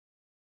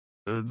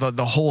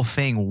the whole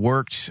thing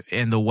worked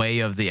in the way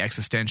of the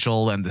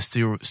existential and the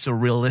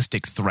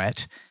surrealistic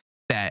threat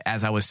that,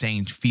 as I was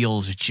saying,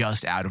 feels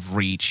just out of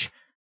reach,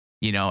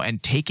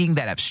 and taking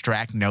that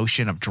abstract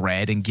notion of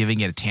dread and giving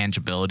it a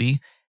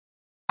tangibility,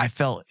 I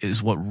felt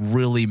is what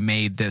really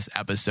made this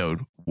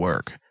episode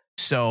work.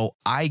 So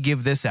I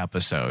give this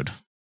episode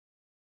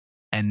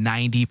a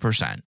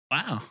 90%.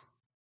 Wow.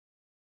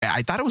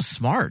 I thought it was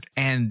smart.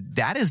 And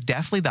that is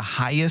definitely the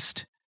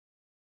highest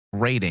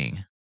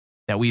rating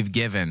that we've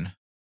given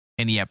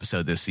any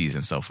episode this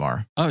season so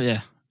far. Oh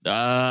yeah.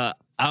 I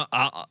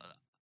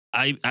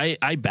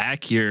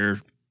back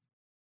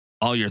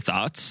all your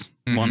thoughts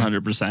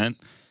 100%.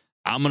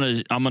 I'm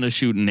gonna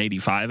shoot an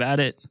 85 at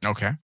it.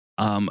 Okay.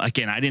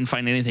 Again, I didn't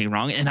find anything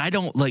wrong, and I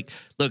don't look,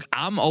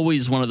 I'm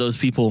always one of those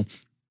people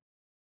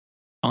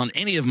on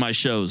any of my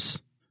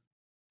shows.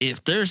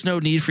 If there's no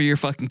need for your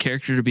fucking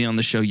character to be on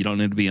the show, you don't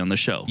need to be on the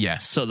show.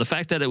 Yes. So the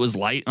fact that it was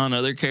light on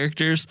other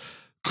characters,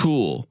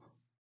 cool.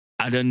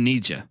 I don't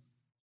need you.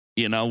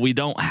 We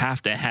don't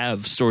have to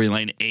have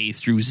storyline A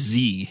through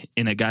Z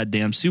in a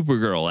goddamn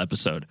Supergirl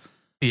episode.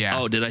 Yeah.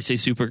 Oh, did I say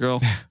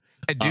Supergirl?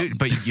 Dude,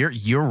 but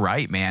you're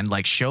right, man.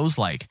 Like shows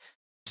like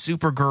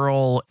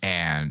Supergirl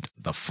and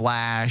The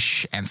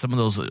Flash and some of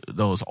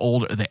those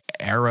older, the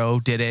Arrow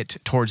did it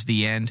towards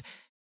the end.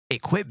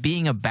 It quit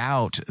being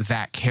about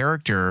that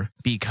character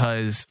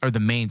or the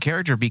main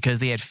character because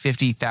they had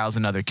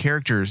 50,000 other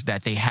characters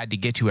that they had to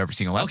get to every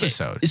single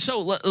episode. Okay.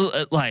 So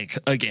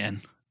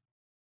again,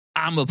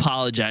 I'm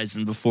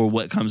apologizing before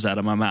what comes out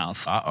of my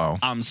mouth. Uh-oh.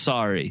 I'm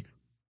sorry.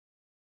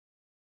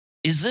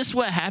 Is this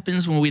what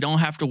happens when we don't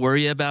have to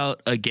worry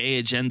about a gay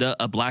agenda,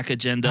 a black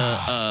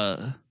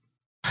agenda,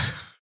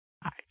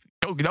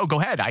 No, go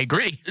ahead. I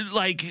agree.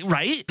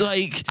 Right?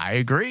 I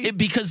agree.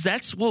 Because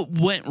that's what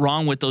went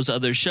wrong with those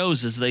other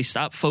shows is they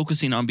stopped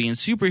focusing on being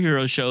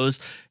superhero shows,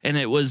 and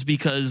it was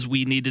because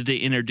we needed to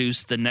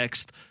introduce the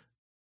next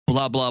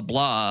blah, blah,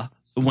 blah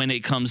when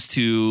it comes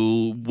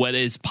to what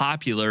is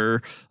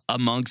popular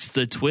amongst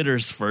the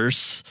Twitters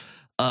first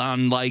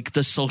on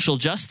the social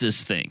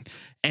justice thing.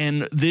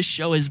 And this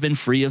show has been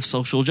free of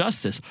social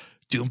justice.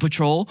 Doom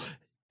Patrol,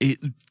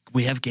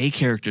 we have gay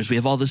characters, we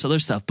have all this other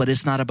stuff, but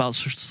it's not about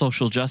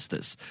social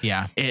justice.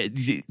 Yeah.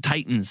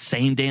 Titans,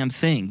 same damn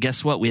thing.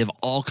 Guess what? We have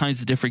all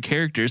kinds of different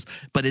characters,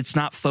 but it's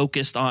not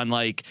focused on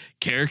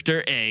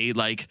character A,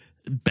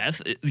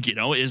 Beth,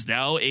 is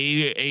now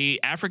a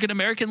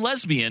African-American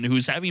lesbian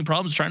who's having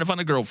problems trying to find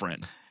a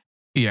girlfriend.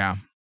 Yeah.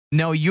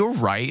 No, you're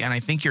right. And I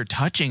think you're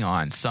touching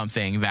on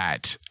something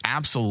that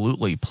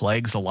absolutely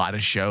plagues a lot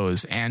of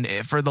shows. And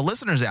for the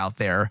listeners out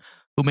there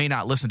who may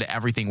not listen to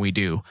everything we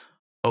do,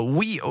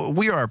 we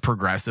are a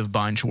progressive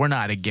bunch. We're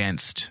not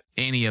against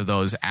any of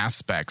those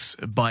aspects,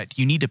 but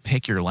you need to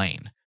pick your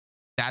lane.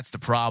 That's the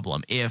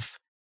problem. If,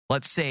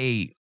 let's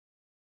say,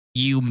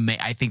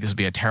 I think this would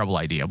be a terrible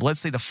idea, but let's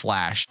say the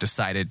Flash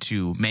decided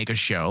to make a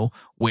show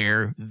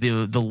where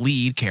the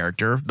lead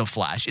character, the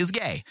Flash, is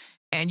gay.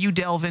 And you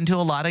delve into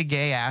a lot of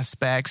gay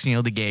aspects,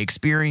 the gay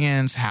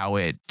experience, how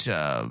it,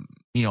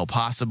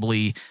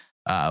 possibly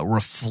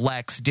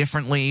reflects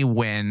differently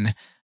when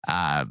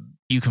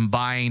you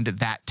combined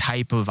that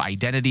type of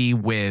identity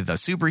with a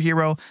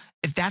superhero.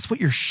 If that's what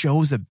your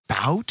show's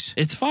about,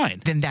 it's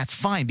fine. Then that's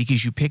fine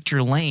because you picked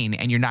your lane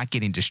and you're not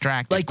getting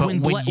distracted. Like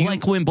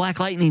when Black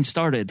Lightning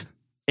started.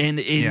 And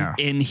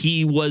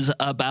he was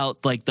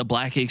about like the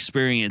Black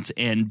experience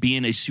and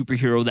being a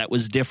superhero that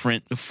was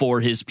different for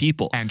his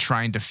people and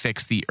trying to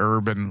fix the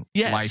urban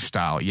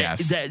lifestyle.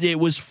 Yes, that it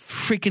was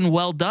freaking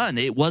well done.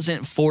 It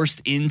wasn't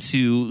forced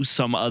into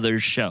some other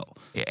show.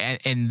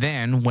 And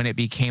then when it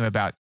became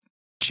about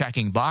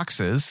checking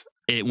boxes,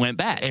 it went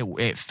bad.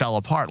 It fell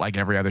apart like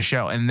every other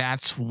show. And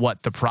that's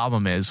what the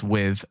problem is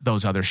with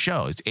those other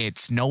shows.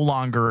 It's no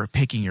longer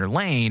picking your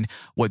lane.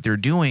 What they're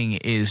doing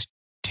is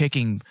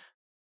checking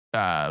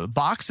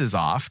boxes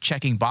off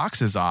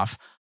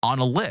on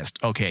a list.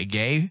 Okay,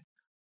 gay,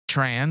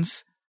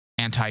 trans,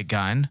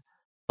 anti-gun,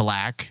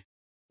 Black,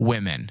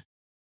 women.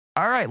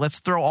 All right,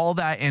 let's throw all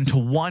that into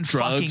one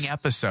fucking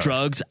episode.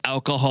 Drugs,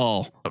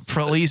 alcohol,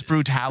 police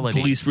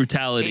brutality.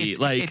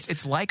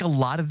 It's like a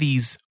lot of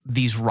these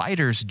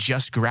writers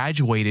just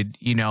graduated,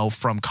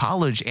 from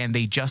college, and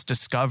they just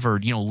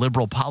discovered,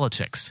 liberal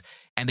politics,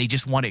 and they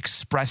just want to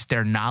express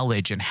their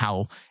knowledge and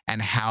how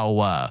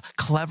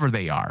clever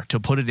they are to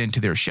put it into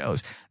their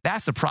shows.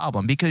 That's the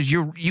problem, because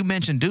you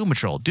mentioned Doom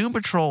Patrol. Doom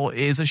Patrol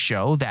is a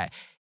show that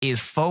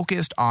is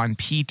focused on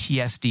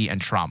PTSD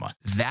and trauma.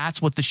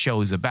 That's what the show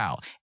is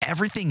about.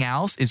 Everything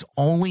else is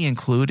only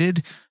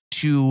included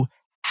to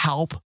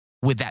help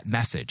with that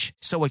message.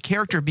 So a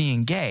character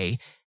being gay,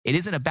 it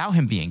isn't about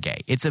him being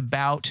gay. It's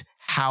about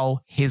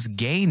how his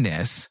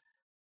gayness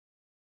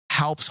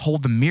helps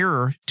hold the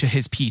mirror to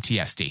his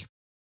PTSD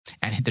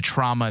and the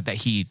trauma that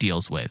he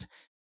deals with.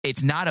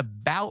 It's not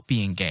about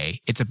being gay.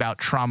 It's about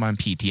trauma and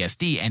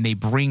PTSD, and they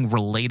bring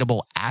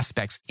relatable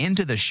aspects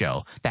into the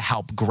show that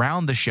help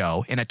ground the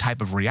show in a type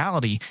of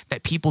reality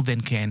that people then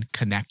can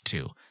connect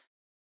to.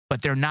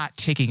 But they're not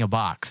ticking a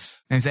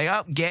box and say,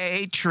 oh,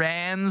 gay,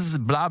 trans,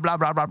 blah, blah,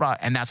 blah, blah, blah.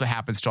 And that's what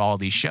happens to all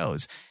these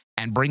shows.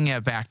 And bringing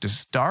it back to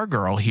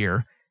Stargirl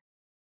here,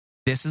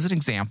 this is an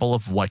example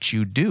of what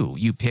you do.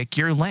 You pick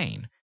your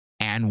lane.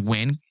 And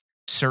when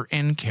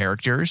certain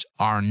characters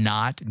are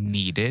not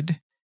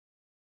needed,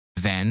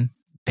 then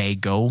they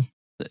go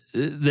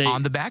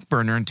on the back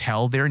burner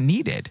until they're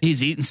needed.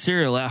 He's eating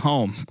cereal at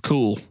home.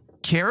 Cool.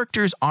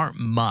 Characters aren't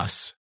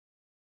must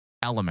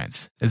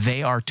elements.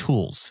 They are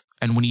tools.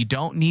 And when you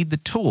don't need the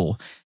tool,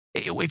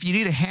 if you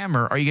need a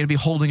hammer, are you going to be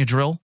holding a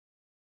drill?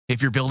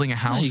 If you're building a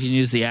house? Well, you can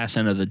use the ass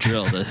end of the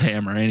drill to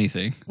hammer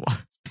anything.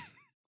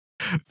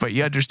 But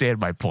you understand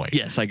my point.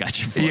 Yes, I got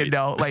your point.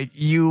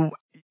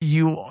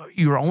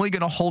 You're only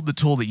going to hold the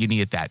tool that you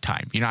need at that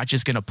time. You're not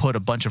just going to put a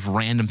bunch of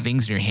random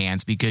things in your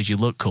hands because you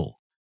look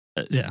cool.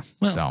 Yeah.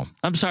 Well, so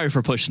I'm sorry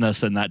for pushing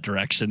us in that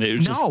direction.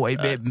 It's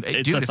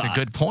a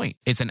good point.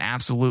 It's an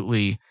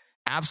absolutely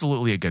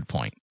a good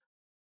point.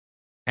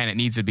 And it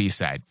needs to be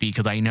said,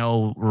 because I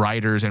know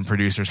writers and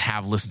producers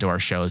have listened to our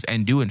shows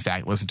and do, in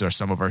fact, listen to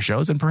some of our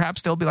shows. And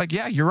perhaps they'll be like,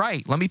 yeah, you're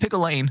right. Let me pick a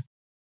lane.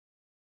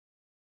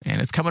 And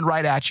it's coming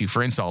right at you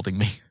for insulting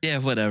me. Yeah,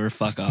 whatever.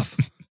 Fuck off.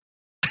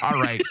 All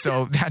right.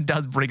 So that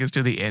does bring us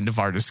to the end of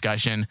our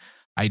discussion.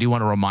 I do want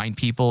to remind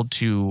people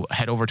to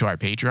head over to our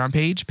Patreon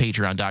page,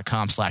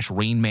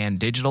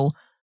 patreon.com/RainmanDigital.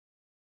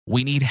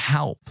 We need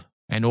help.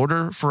 In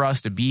order for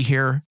us to be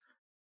here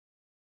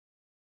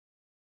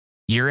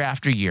year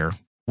after year,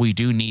 we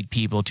do need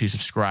people to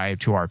subscribe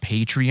to our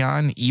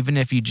Patreon, even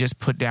if you just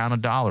put down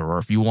 $1, or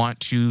if you want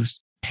to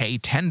pay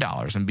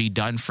 $10 and be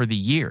done for the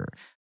year,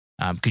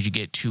 because you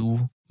get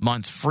 2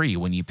 months free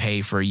when you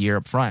pay for a year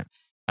up front.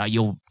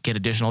 You'll get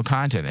additional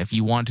content. If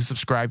you want to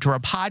subscribe to our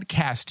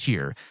podcast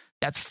tier,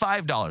 that's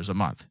 $5 a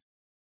month.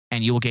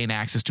 And you will gain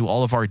access to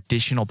all of our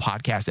additional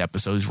podcast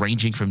episodes,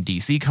 ranging from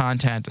DC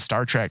content to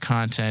Star Trek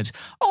content,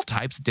 all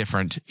types of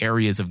different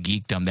areas of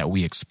geekdom that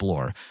we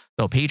explore.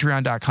 So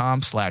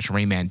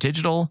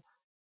patreon.com/RainmanDigital.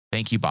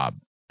 Thank you,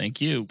 Bob.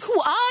 Thank you.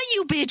 Who are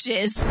you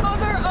bitches?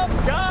 Mother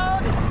of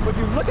God! Would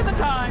you look at the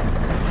time?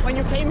 When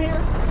you came here,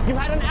 you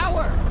had an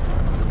hour.